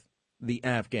with the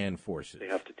Afghan forces. They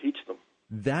have to teach them.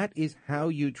 That is how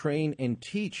you train and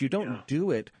teach. You don't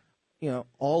do it,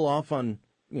 all off on,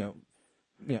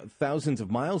 thousands of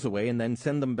miles away and then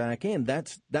send them back in.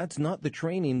 That's not the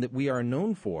training that we are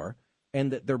known for and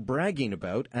that they're bragging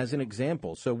about as an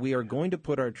example. So we are going to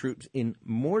put our troops in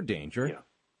more danger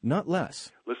not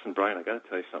less. Listen, Brian, I got to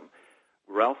tell you something.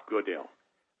 Ralph Goodale,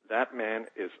 that man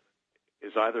is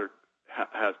either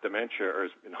has dementia or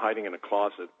has been hiding in a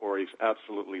closet, or he's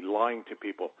absolutely lying to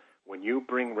people. When you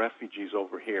bring refugees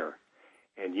over here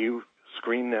and you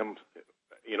screen them,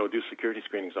 do security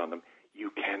screenings on them,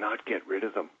 you cannot get rid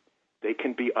of them. They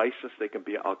can be ISIS, they can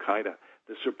be Al-Qaeda.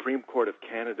 The Supreme Court of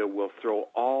Canada will throw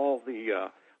all the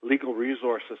legal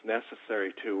resources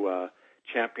necessary to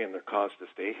champion their cause to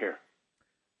stay here.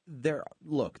 There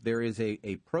is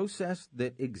a process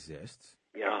that exists.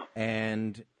 Yeah.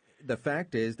 And the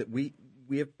fact is that we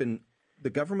have been, the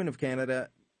government of Canada,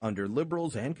 under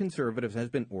Liberals and Conservatives, has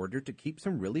been ordered to keep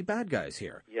some really bad guys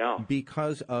here. Yeah.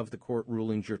 Because of the court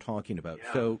rulings you're talking about.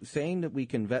 Yeah. So saying that we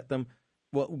can vet them,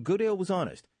 well, Goodale was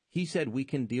honest. He said we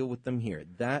can deal with them here.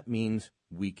 That means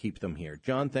we keep them here.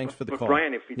 John, thanks for the call. But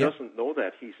Brian, if he doesn't know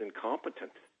that, he's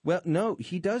incompetent. Well, no,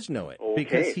 he does know it. Okay.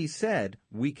 Because he said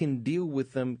we can deal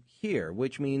with them here,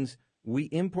 which means we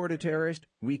import a terrorist,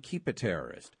 we keep a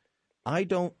terrorist. I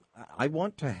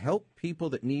want to help people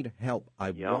that need help.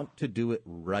 I want to do it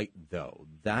right, though.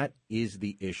 That is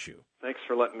the issue. Thanks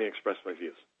for letting me express my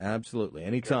views. Absolutely.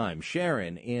 Anytime. Okay.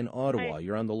 Sharon in Ottawa,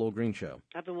 you're on the Lowell Green Show.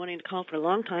 I've been wanting to call for a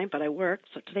long time, but I work,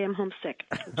 so today I'm homesick.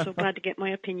 I'm so glad to get my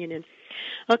opinion in.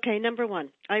 Okay, number one.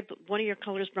 One of your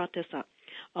callers brought this up.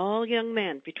 All young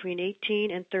men between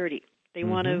 18 and 30, they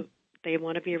want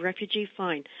to be a refugee,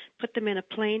 fine. Put them in a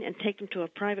plane and take them to a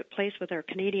private place with our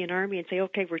Canadian Army and say,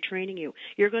 okay, we're training you.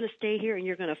 You're going to stay here and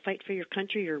you're going to fight for your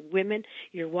country, your women,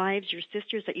 your wives, your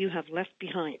sisters that you have left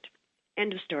behind.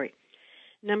 End of story.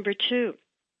 Number two,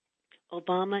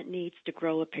 Obama needs to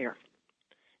grow a pair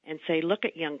and say, look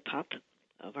at young pup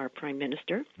of our prime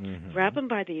minister, grab him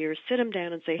by the ears, sit him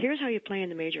down and say, here's how you play in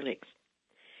the major leagues.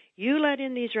 You let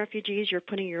in these refugees, you're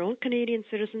putting your own Canadian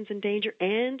citizens in danger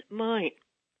and mine.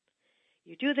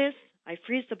 You do this, I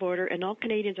freeze the border, and all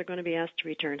Canadians are going to be asked to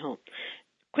return home.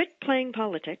 Quit playing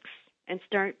politics and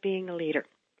start being a leader.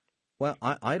 Well,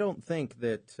 I don't think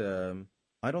that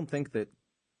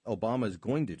Obama is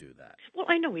going to do that. Well,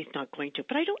 I know he's not going to,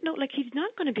 but I don't know. He's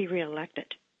not going to be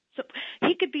reelected, so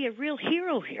he could be a real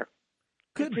hero here.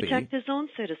 Could protect his own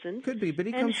citizens. Could be, but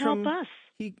he and comes help from us.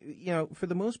 He, for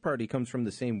the most part, he comes from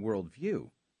the same worldview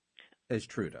as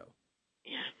Trudeau.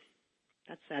 Yeah.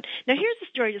 That's sad. Now, here's the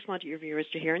story I just wanted your viewers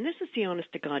to hear, and this is the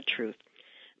honest-to-God truth.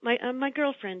 My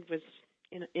girlfriend was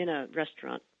in a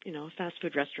restaurant, a fast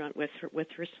food restaurant with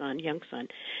her son, young son,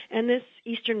 and this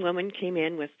Eastern woman came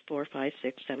in with 4, 5,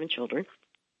 6, 7 children,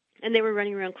 and they were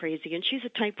running around crazy. And she's the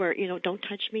type where, don't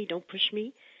touch me, don't push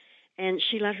me, and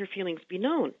she let her feelings be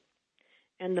known.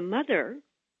 And the mother,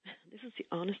 this is the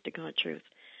honest-to-God truth,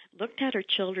 looked at her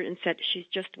children and said, she's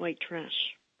just white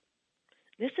trash.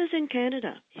 This is in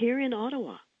Canada, here in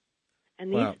Ottawa.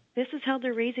 And this is how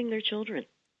they're raising their children.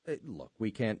 Look,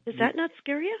 we can't... Does that not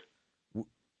scare you?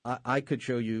 I could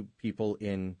show you people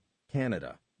in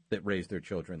Canada that raise their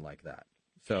children like that.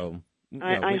 So...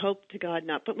 I hope to God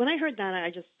not. But when I heard that,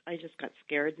 I just got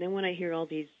scared. And then when I hear all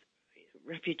these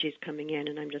refugees coming in,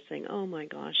 and I'm just saying, oh, my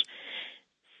gosh.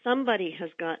 Somebody has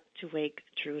got to wake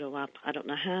Trudeau up. I don't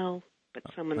know how, but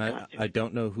someone's got to. I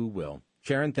don't know who will.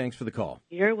 Sharon, thanks for the call.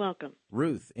 You're welcome.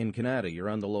 Ruth in Canada, you're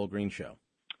on the Lowell Green Show.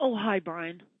 Oh, hi,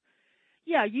 Brian.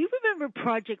 Yeah, you remember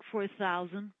Project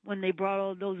 4000 when they brought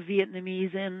all those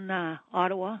Vietnamese in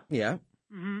Ottawa? Yeah.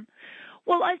 Mm-hmm.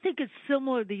 Well, I think it's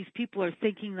similar. These people are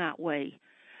thinking that way.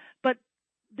 But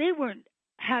they weren't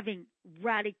having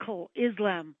radical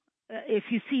Islam. If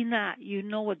you've seen that, you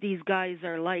know what these guys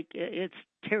are like. It's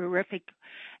terrific.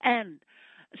 And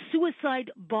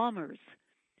suicide bombers.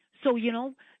 So,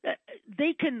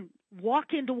 they can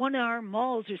walk into one of our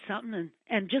malls or something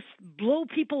and just blow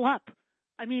people up.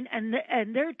 I mean, and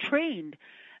they're trained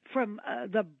from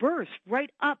the birth right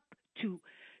up to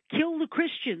kill the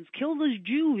Christians, kill the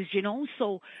Jews,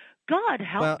 So God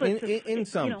help us. In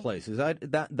some places,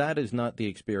 that is not the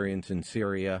experience in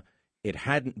Syria. It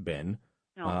hadn't been.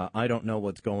 No. I don't know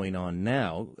what's going on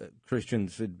now.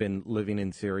 Christians had been living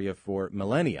in Syria for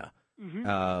millennia.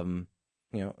 Mm-hmm.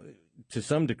 To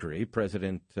some degree,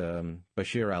 President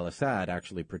Bashir al-Assad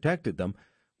actually protected them.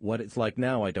 What it's like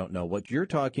now, I don't know. What you're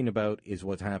talking about is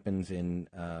what happens in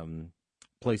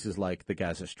places like the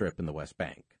Gaza Strip and the West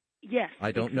Bank. Yes,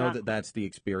 I don't know that that's the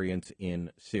experience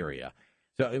in Syria.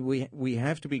 So we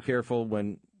have to be careful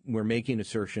when we're making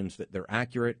assertions that they're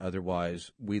accurate.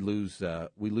 Otherwise, we lose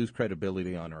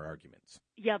credibility on our arguments.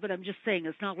 Yeah, but I'm just saying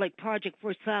it's not like Project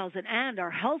 4000, and our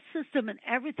health system and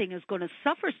everything is going to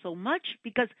suffer so much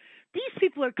because these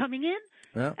people are coming in,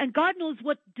 and God knows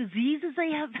what diseases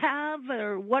they have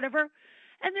or whatever,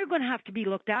 and they're going to have to be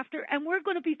looked after, and we're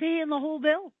going to be paying the whole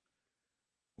bill.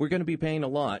 We're going to be paying a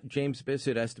lot. James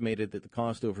Bissett estimated that the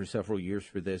cost over several years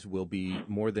for this will be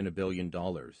more than $1 billion.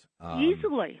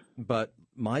 Easily. But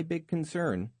my big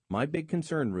concern,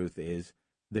 Ruth, is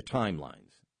the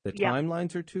timelines. The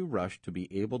timelines are too rushed to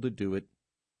be able to do it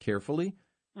carefully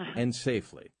and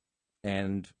safely.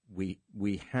 And we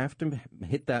have to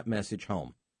hit that message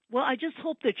home. Well, I just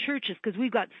hope the churches, because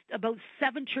we've got about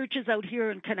 7 churches out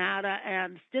here in Canada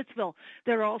and Stittsville,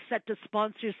 they're all set to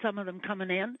sponsor some of them coming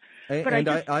in.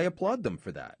 I applaud them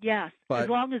for that. Yes, but, as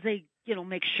long as they,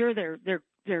 make sure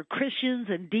they're Christians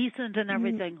and decent and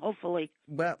everything. Hopefully.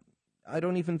 Well, I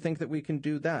don't even think that we can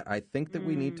do that. I think that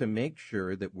we need to make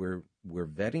sure that we're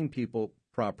vetting people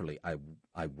properly.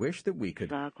 I wish that we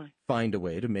could find a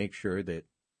way to make sure that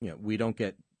we don't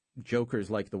get jokers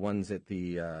like the ones at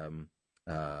the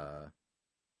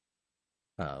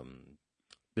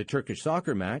Turkish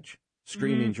soccer match,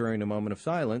 screaming during a moment of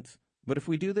silence. But if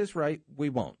we do this right, we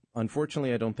won't.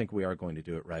 Unfortunately, I don't think we are going to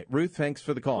do it right. Ruth, thanks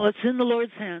for the call. Well, it's in the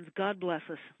Lord's hands. God bless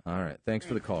us. All right. Thanks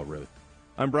for the call, Ruth.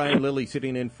 I'm Brian Lilly,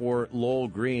 sitting in for Lowell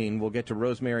Green. We'll get to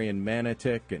Rosemary in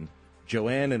Manotick and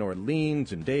Joanne in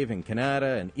Orleans and Dave in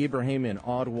Canada and Ibrahim in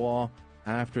Ottawa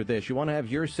after this. You want to have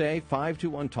your say?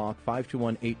 521-TALK,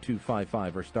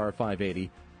 521-8255 or star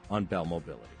 580 on Bell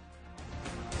Mobility.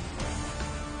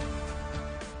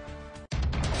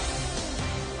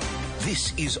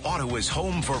 This is Ottawa's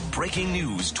home for breaking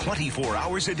news 24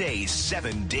 hours a day,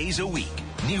 7 days a week.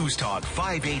 News Talk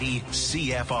 580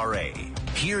 CFRA.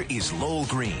 Here is Lowell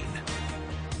Green.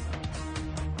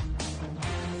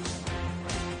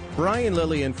 Brian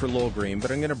Lilly in for Lowell Green,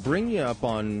 but I'm going to bring you up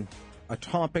on a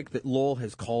topic that Lowell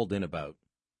has called in about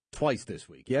twice this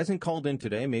week. He hasn't called in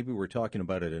today. Maybe we're talking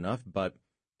about it enough, but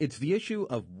it's the issue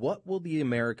of what will the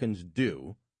Americans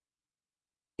do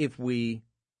if we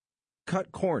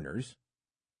cut corners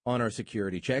on our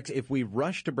security checks, if we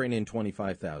rush to bring in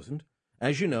 25,000.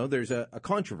 As you know, there's a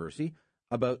controversy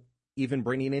about even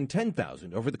bringing in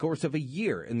 10,000 over the course of a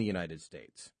year in the United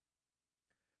States.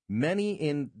 Many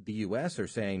in the U.S. are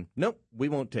saying, nope, we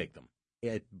won't take them.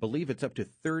 I believe it's up to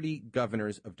 30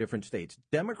 governors of different states,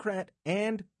 Democrat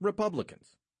and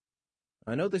Republicans.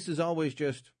 I know this is always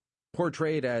just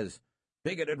portrayed as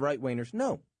bigoted right-wingers.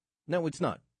 No, it's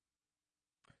not.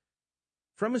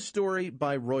 From a story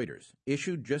by Reuters,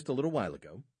 issued just a little while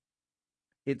ago,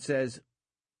 it says,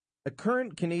 a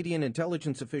current Canadian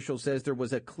intelligence official says there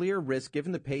was a clear risk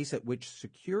given the pace at which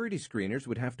security screeners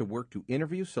would have to work to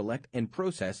interview, select, and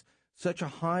process such a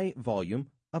high volume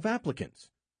of applicants.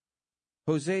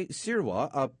 Jose Sirwa,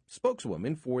 a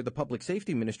spokeswoman for the Public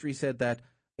Safety Ministry, said that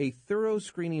a thorough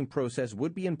screening process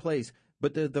would be in place,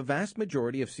 but the vast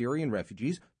majority of Syrian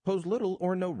refugees pose little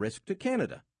or no risk to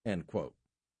Canada, end quote.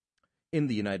 In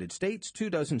the United States,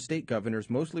 24 state governors,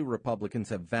 mostly Republicans,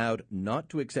 have vowed not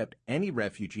to accept any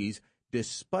refugees,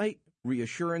 despite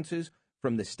reassurances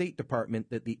from the State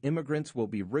Department that the immigrants will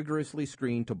be rigorously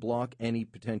screened to block any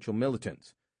potential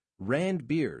militants. Rand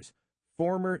Beers,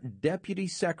 former Deputy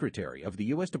Secretary of the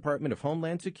U.S. Department of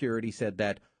Homeland Security, said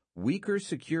that weaker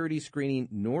security screening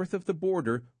north of the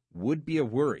border would be a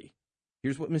worry.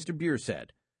 Here's what Mr. Beers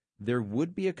said. There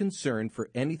would be a concern for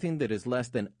anything that is less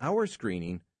than our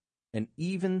screening, and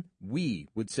even we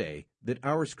would say that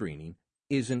our screening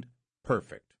isn't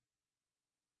perfect.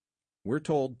 We're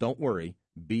told, don't worry,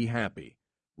 be happy.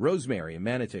 Rosemary in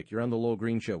Manotick, you're on the Lowell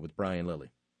Green Show with Brian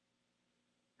Lilly.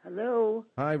 Hello.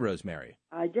 Hi, Rosemary.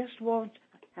 I just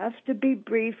have to be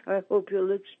brief. I hope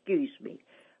you'll excuse me.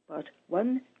 But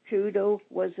 1 Trudeau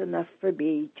was enough for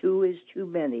me. 2 is too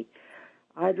many.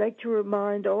 I'd like to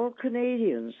remind all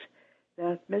Canadians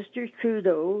that Mr.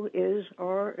 Trudeau is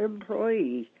our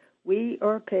employee. We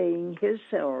are paying his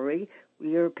salary.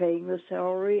 We are paying the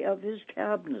salary of his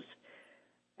cabinet.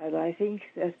 And I think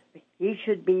that he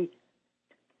should be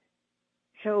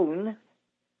shown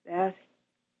that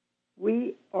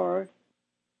we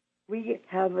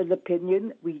have an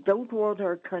opinion. We don't want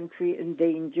our country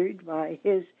endangered by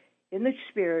his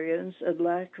inexperience and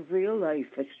lack of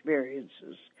real-life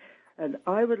experiences. And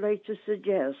I would like to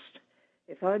suggest,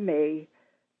 if I may,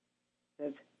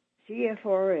 that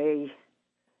CFRA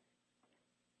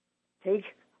take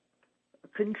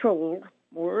control,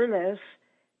 more or less,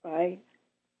 by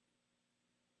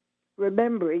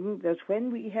remembering that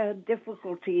when we had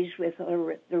difficulties with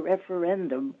the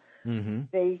referendum,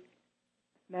 they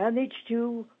managed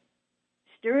to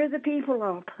stir the people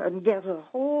up and get a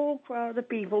whole crowd of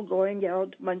people going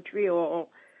down to Montreal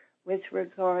with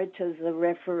regard to the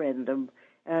referendum,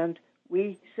 and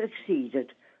we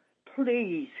succeeded.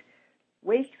 Please,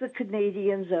 wake the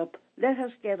Canadians up. Let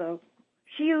us get a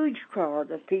huge crowd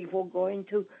of people going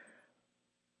to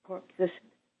this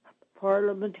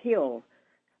Parliament Hill.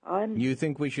 You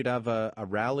think we should have a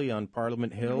rally on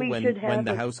Parliament Hill when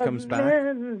the House comes back? We should have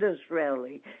a tremendous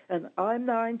rally. And I'm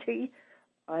 90.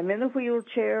 I'm in a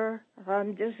wheelchair.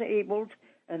 I'm disabled.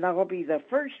 And I'll be the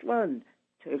first one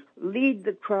to lead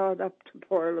the crowd up to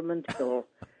Parliament Hill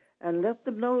and let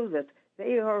them know that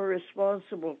they are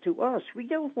responsible to us. We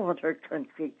don't want our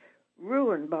country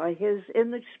ruined by his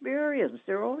inexperience.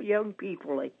 They're all young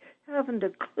people. They haven't a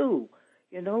clue.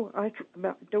 You know, I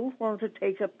don't want to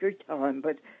take up your time,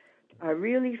 but I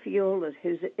really feel that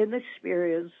his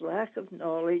inexperience, lack of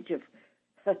knowledge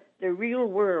of the real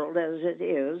world as it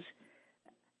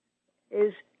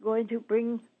is going to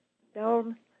bring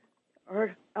down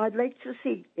I'd like to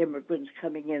see immigrants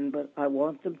coming in, but I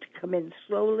want them to come in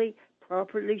slowly,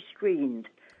 properly screened.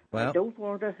 Well, I don't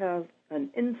want to have an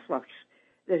influx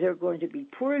that are going to be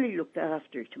poorly looked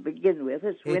after to begin with.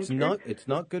 It's winter. It's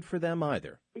not good for them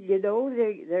either. You know,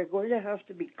 they're going to have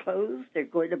to be closed. They're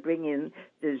going to bring in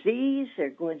disease. They're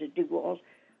going to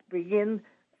bring in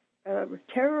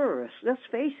terrorists. Let's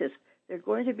face it, they're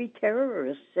going to be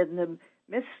terrorists in the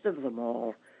midst of them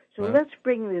all. So let's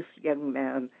bring this young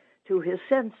man to his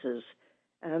senses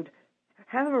and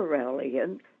have a rally.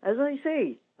 And as I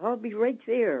say, I'll be right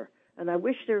there. And I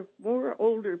wish there were more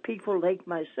older people like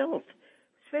myself,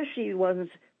 especially ones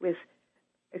with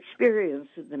experience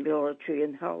in the military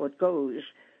and how it goes,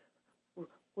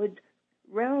 would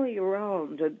rally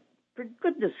around and, for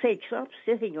goodness sake, stop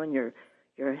sitting on your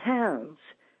hands,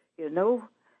 you know.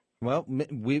 Well,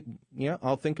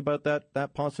 I'll think about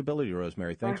that possibility,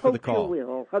 Rosemary. Thanks for the call. I hope you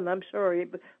will, and I'm sorry,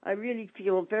 but I really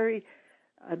feel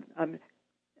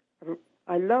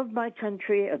I love my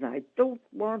country, and I don't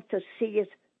want to see it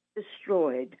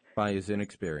destroyed. By his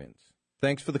inexperience.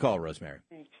 Thanks for the call, Rosemary.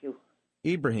 Thank you.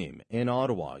 Ibrahim in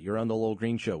Ottawa, you're on the Lowell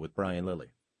Green Show with Brian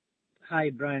Lilly.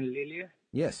 Hi, Brian Lilly.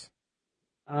 Yes.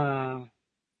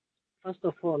 First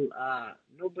of all,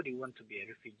 nobody wants to be a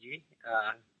refugee.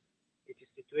 It is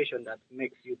a situation that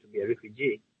makes you to be a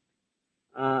refugee.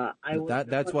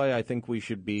 That's why I think we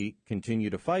should continue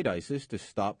to fight ISIS to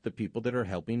stop the people that are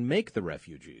helping make the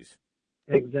refugees.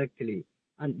 Exactly.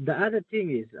 And the other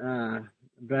thing is,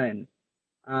 Brian,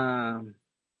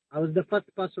 I was the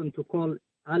first person to call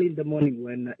early in the morning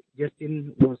when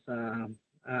Justin was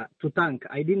to thank.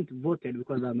 I didn't vote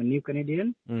because I'm a new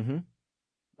Canadian,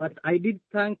 but I did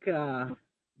thank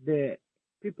the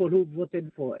people who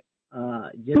voted for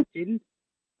Justin.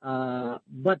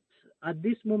 But at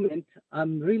this moment,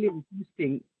 I'm really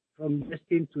insisting from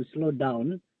Justin to slow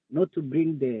down, not to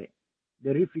bring the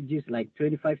refugees like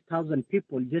 25,000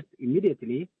 people just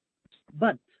immediately,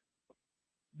 but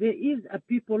there is a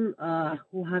people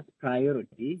who has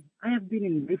priority. I have been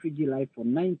in refugee life for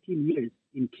 19 years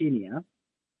in Kenya.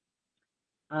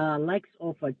 Likes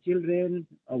of children,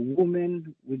 a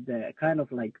woman with the kind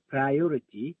of like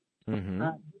priority.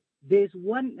 There's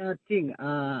one thing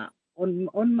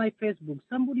on my Facebook.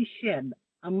 Somebody shared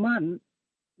a man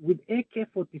with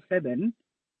AK-47.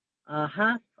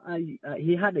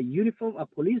 He had a uniform, a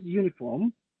police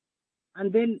uniform,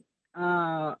 and then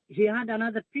he had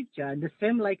another picture, the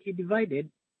same like he divided.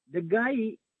 The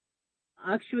guy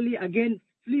actually again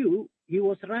flew. He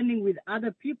was running with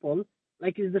other people,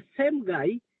 like he's the same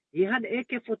guy. He had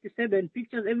AK-47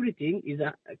 pictures, everything. He's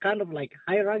a kind of like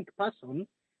high-rank person.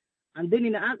 And then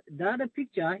in the other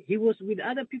picture, he was with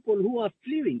other people who are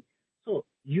fleeing. So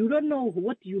you don't know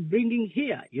what you're bringing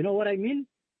here. You know what I mean?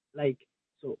 Like,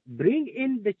 so bring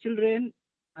in the children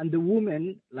and the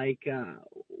women, like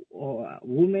or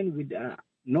women with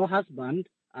no husband.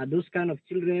 Those kind of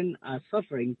children are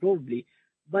suffering probably.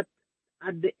 But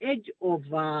at the age of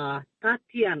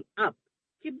 30 and up,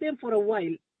 keep them for a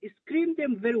while. Screen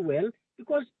them very well,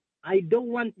 because I don't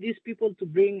want these people to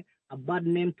bring a bad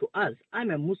name to us.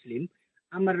 I'm a Muslim.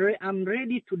 I'm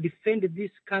ready to defend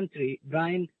this country,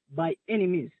 Brian, by any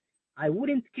means. I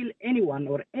wouldn't kill anyone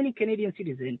or any Canadian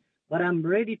citizen, but I'm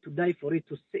ready to die for it,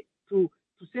 to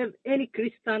save any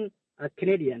Christian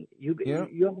Canadian. You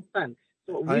understand?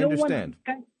 So we understand.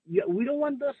 We don't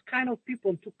want those kind of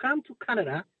people to come to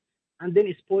Canada and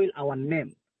then spoil our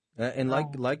name. And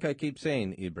like I keep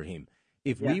saying, Ibrahim,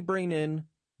 if we bring in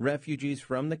refugees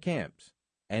from the camps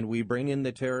and we bring in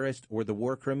the terrorists or the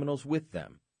war criminals with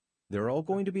them, they're all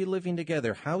going to be living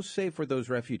together. How safe are those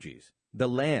refugees? The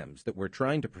lambs that we're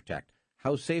trying to protect,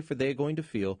 how safe are they going to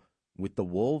feel with the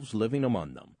wolves living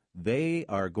among them? They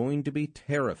are going to be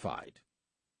terrified.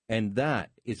 And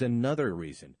that is another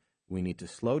reason we need to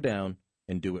slow down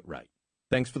and do it right.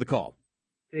 Thanks for the call.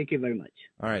 Thank you very much.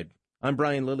 All right. I'm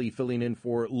Brian Lilly, filling in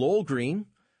for Lowell Green.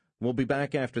 We'll be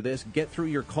back after this. Get through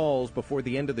your calls before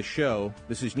the end of the show.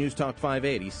 This is News Talk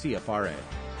 580 CFRA.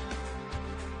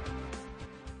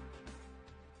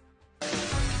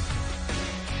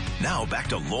 Now back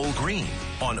to Lowell Green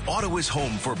on Ottawa's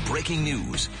home for breaking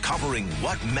news, covering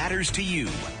what matters to you.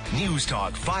 News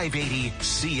Talk 580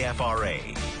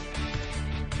 CFRA.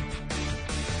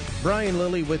 Brian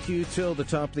Lilly with you till the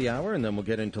top of the hour, and then we'll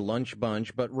get into Lunch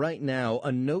Bunch. But right now,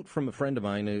 a note from a friend of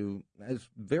mine who has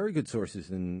very good sources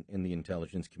in the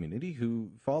intelligence community, who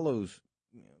follows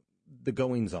the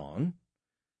goings-on.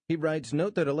 He writes,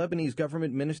 note that a Lebanese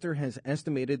government minister has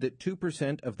estimated that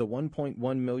 2% of the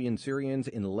 1.1 million Syrians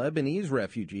in Lebanese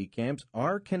refugee camps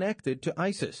are connected to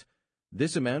ISIS.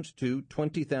 This amounts to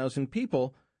 20,000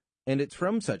 people, and it's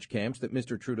from such camps that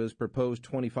Mr. Trudeau's proposed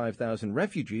 25,000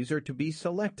 refugees are to be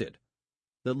selected.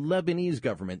 The Lebanese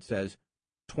government says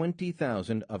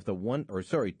 20,000 of the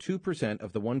 2%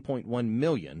 of the 1.1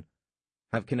 million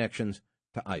have connections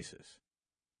to ISIS.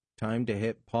 Time to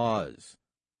hit pause.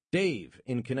 Dave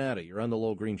in Canada, you're on the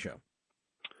Lowell Green Show.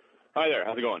 Hi there.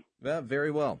 How's it going? Very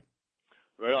well.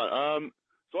 Right on.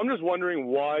 So I'm just wondering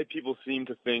why people seem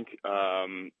to think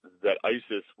that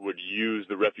ISIS would use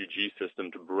the refugee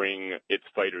system to bring its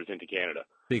fighters into Canada.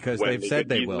 Because they've said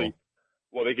they will.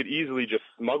 Well, they could easily just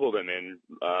smuggle them in,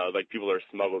 like people are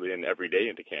smuggled in every day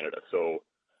into Canada. So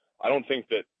I don't think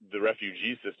that the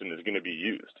refugee system is going to be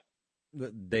used.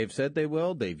 They've said they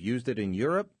will. They've used it in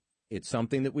Europe. It's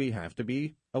something that we have to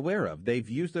be aware of. They've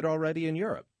used it already in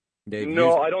Europe.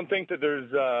 I don't think that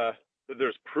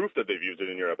there's proof that they've used it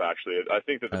in Europe, actually. I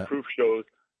think that the proof shows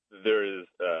that there is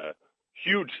a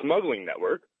huge smuggling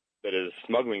network that is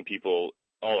smuggling people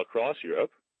all across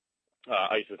Europe,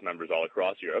 ISIS members all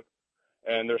across Europe,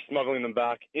 and they're smuggling them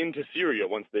back into Syria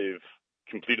once they've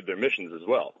completed their missions as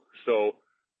well. So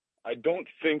I don't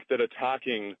think that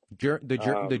attacking...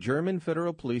 The German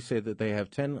federal police say that they have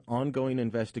 10 ongoing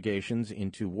investigations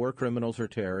into war criminals or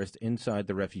terrorists inside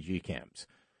the refugee camps.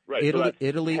 Right,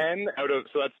 Italy.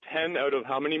 So that's 10 out of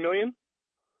how many million?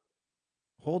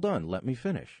 Hold on, let me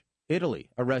finish. Italy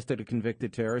arrested a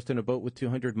convicted terrorist in a boat with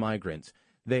 200 migrants.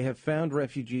 They have found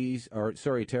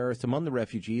terrorists among the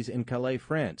refugees in Calais,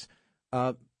 France.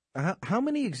 How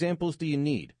many examples do you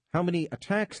need? How many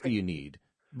attacks do you need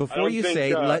before you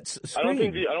say let's screen?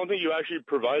 I don't think you actually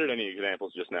provided any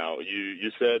examples just now.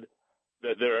 You said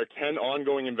that there are 10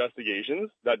 ongoing investigations.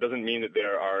 That doesn't mean that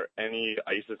there are any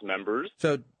ISIS members.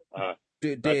 So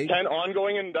that's 10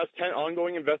 ongoing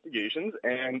investigations,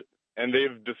 and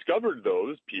they've discovered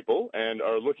those people and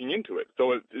are looking into it.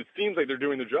 So it seems like they're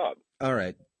doing the job. All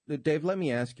right, Dave. Let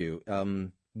me ask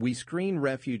you. We screen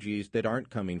refugees that aren't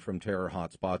coming from terror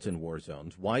hotspots and war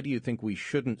zones. Why do you think we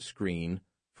shouldn't screen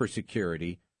for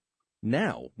security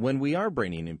now when we are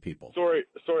bringing in people? Sorry,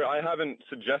 I haven't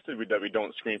suggested that we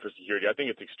don't screen for security. I think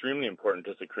it's extremely important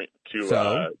to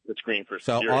screen for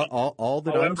security. So all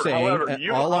that I'm saying,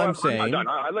 I'm done.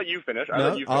 I let you finish.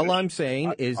 All I'm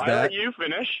saying is that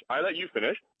I let you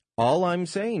finish. All I'm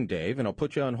saying, Dave, and I'll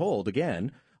put you on hold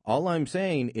again. All I'm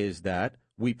saying is that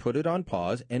we put it on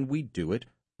pause and we do it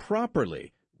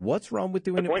properly. What's wrong with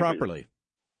doing it properly?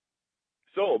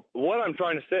 So what I'm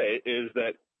trying to say is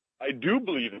that I do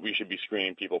believe that we should be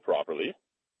screening people properly,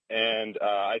 and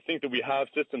I think that we have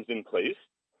systems in place,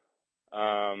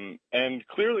 and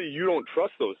clearly you don't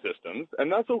trust those systems,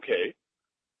 and that's okay.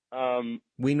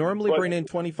 We normally bring in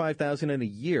 25,000 in a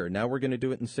year. Now we're going to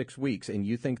do it in 6 weeks, and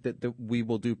you think that we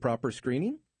will do proper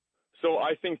screening? So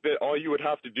I think that all you would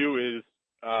have to do is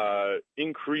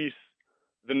increase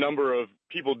the number of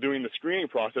people doing the screening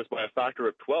process by a factor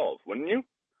of 12, wouldn't you?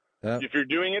 If you're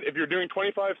doing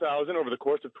 25,000 over the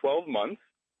course of 12 months,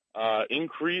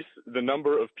 increase the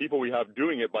number of people we have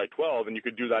doing it by 12, and you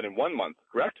could do that in 1 month,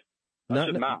 correct?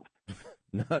 That's just math.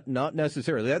 Not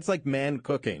necessarily. That's like man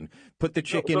cooking. Put the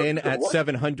chicken in at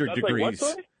 700 degrees.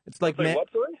 Like what, it's like man.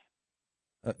 What,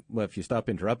 sorry? Well, if you stop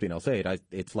interrupting, I'll say it.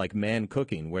 It's like man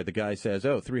cooking, where the guy says,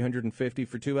 350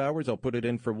 for 2 hours, I'll put it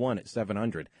in for 1 at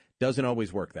 700. Doesn't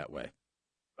always work that way.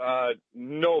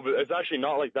 No, but it's actually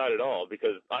not like that at all,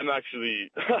 because I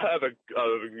have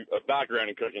a background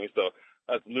in cooking, so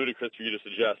that's ludicrous for you to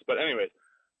suggest. But anyways,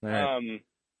 right.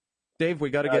 Dave,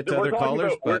 we got to get to other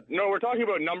callers. We're talking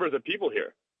about numbers of people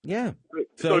here. Yeah.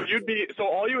 So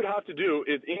all you would have to do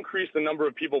is increase the number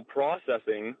of people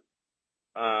processing,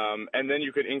 and then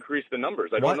you could increase the numbers.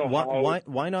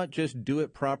 Why not just do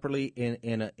it properly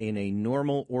in a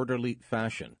normal, orderly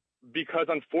fashion? Because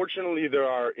unfortunately, there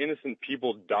are innocent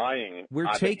people dying We're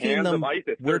at taking the hands them. of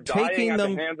ISIS. We're They're taking dying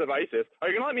them. At the hands of ISIS. Are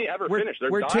you going to let me ever finish?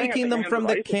 We're taking them from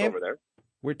the camp. Over there.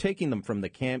 We're taking them from the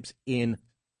camps in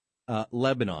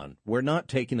Lebanon. We're not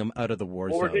taking them out of the war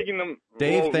zone. We're taking them.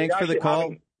 Dave, thanks for the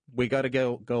call. We got to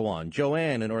go on.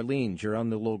 Joanne in Orleans, you're on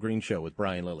the Lowell Green Show with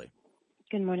Brian Lilly.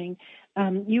 Good morning.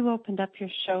 You opened up your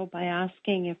show by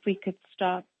asking if we could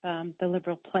stop the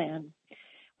Liberal plan,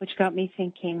 which got me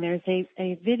thinking. There's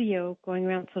a video going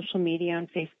around social media on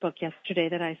Facebook yesterday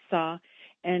that I saw,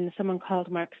 and someone called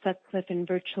Mark Sutcliffe and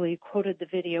virtually quoted the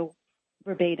video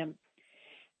verbatim.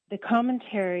 The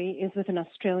commentary is with an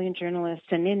Australian journalist,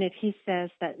 and in it he says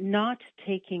that not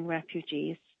taking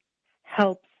refugees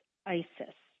helps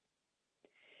ISIS.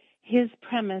 His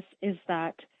premise is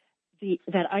that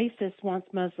ISIS wants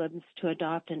Muslims to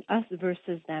adopt an us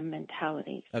versus them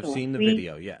mentality. I've seen the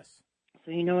video, yes.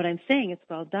 So you know what I'm saying. It's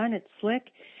well done, it's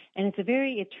slick, and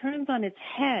it turns on its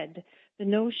head the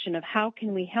notion of how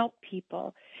can we help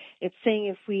people. It's saying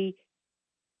if we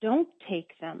don't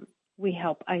take them, we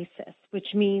help ISIS, which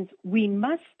means we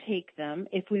must take them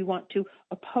if we want to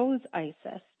oppose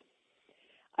ISIS.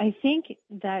 I think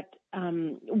that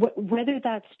whether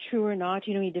that's true or not,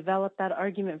 he developed that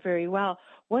argument very well.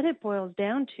 What it boils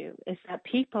down to is that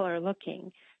people are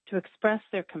looking to express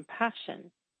their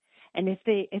compassion. And if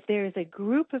there is a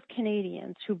group of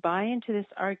Canadians who buy into this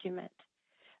argument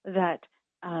that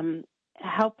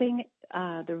helping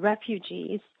the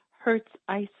refugees hurts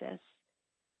ISIS,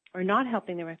 or not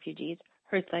helping the refugees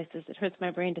hurts ISIS, it hurts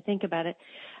my brain to think about it,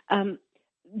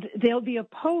 they'll be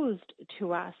opposed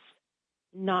to us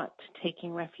not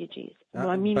taking refugees. But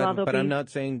I'm not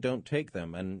saying don't take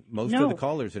them, and most of the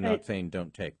callers are not saying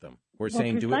don't take them. We're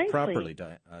saying do it properly,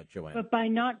 Joanne. But by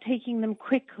not taking them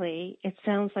quickly, it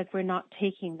sounds like we're not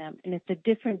taking them, and it's a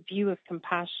different view of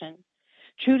compassion.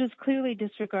 Trudeau's clearly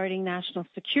disregarding national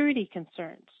security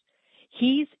concerns.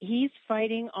 He's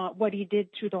fighting on what he did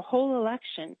through the whole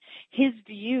election, his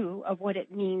view of what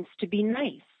it means to be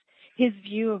nice, his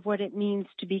view of what it means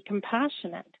to be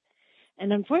compassionate.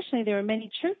 And unfortunately, there are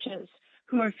many churches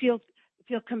who feel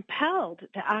compelled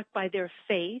to act by their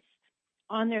faith,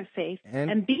 on their faith,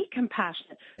 and be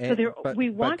compassionate. We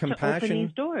want to open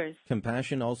these doors.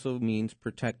 Compassion also means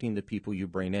protecting the people you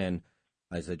bring in.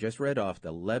 As I just read off,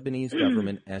 the Lebanese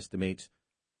government estimates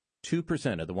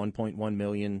 2% of the 1.1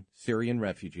 million Syrian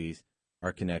refugees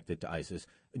are connected to ISIS.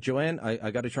 Joanne,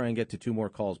 I got to try and get to two more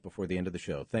calls before the end of the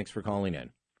show. Thanks for calling in.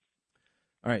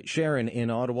 All right, Sharon in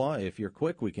Ottawa, if you're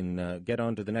quick, we can get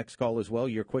on to the next call as well.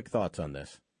 Your quick thoughts on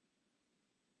this.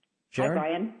 Sharon? Hi,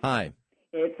 Brian. Hi.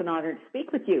 It's an honor to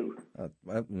speak with you.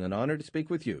 An honor to speak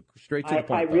with you. Straight to the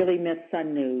point. I really miss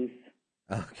Sun News.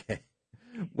 Okay.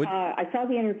 I saw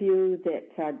the interview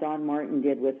that Don Martin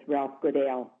did with Ralph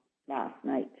Goodale last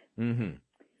night. Mm-hmm.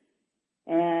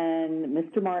 And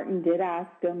Mr. Martin did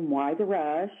ask him, why the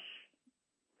rush?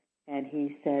 And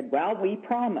he said, well, we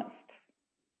promised.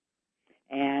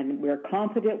 And we're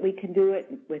confident we can do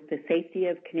it with the safety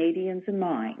of Canadians in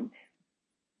mind.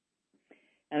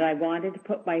 And I wanted to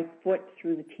put my foot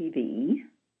through the TV,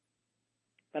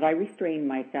 but I restrained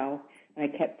myself, and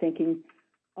I kept thinking,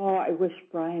 oh, I wish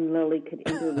Brian Lilly could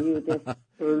interview this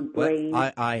bird brain.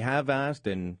 I have asked,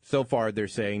 and so far they're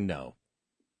saying no.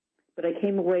 But I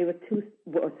came away with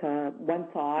one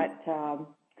thought.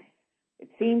 It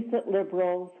seems that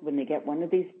Liberals, when they get one of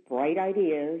these bright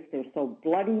ideas, they're so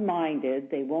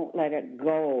bloody-minded, they won't let it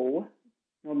go,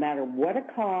 no matter what it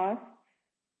costs.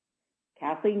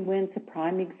 Kathleen Wynne's a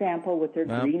prime example with their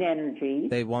green energy.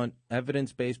 They want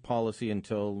evidence-based policy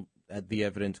until the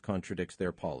evidence contradicts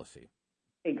their policy.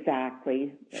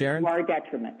 Exactly. Sharon? To our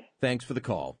detriment. Thanks for the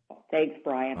call. Thanks,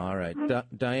 Brian. All right.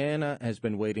 Diana has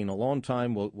been waiting a long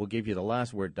time. We'll give you the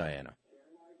last word, Diana.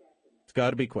 It's got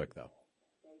to be quick, though.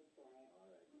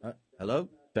 Hello?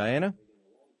 Diana?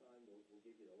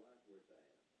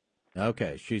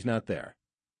 Okay, she's not there.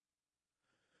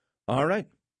 All right.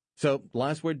 So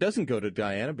last word doesn't go to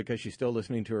Diana because she's still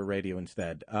listening to her radio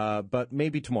instead, but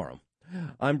maybe tomorrow.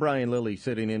 I'm Brian Lilly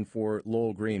sitting in for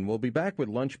Lowell Green. We'll be back with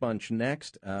Lunch Bunch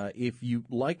next. If you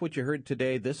like what you heard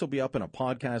today, this will be up in a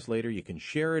podcast later. You can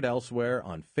share it elsewhere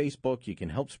on Facebook. You can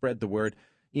help spread the word.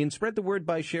 You can spread the word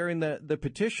by sharing the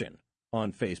petition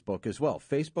on Facebook as well.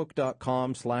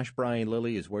 Facebook.com/Brian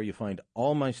Lilly is where you find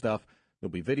all my stuff.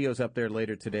 There'll be videos up there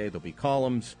later today. There'll be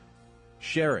columns.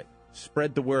 Share it.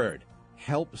 Spread the word.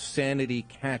 Help sanity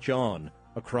catch on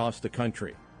across the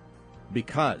country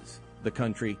because the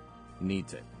country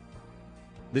needs it.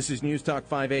 This is News Talk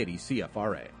 580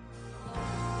 CFRA.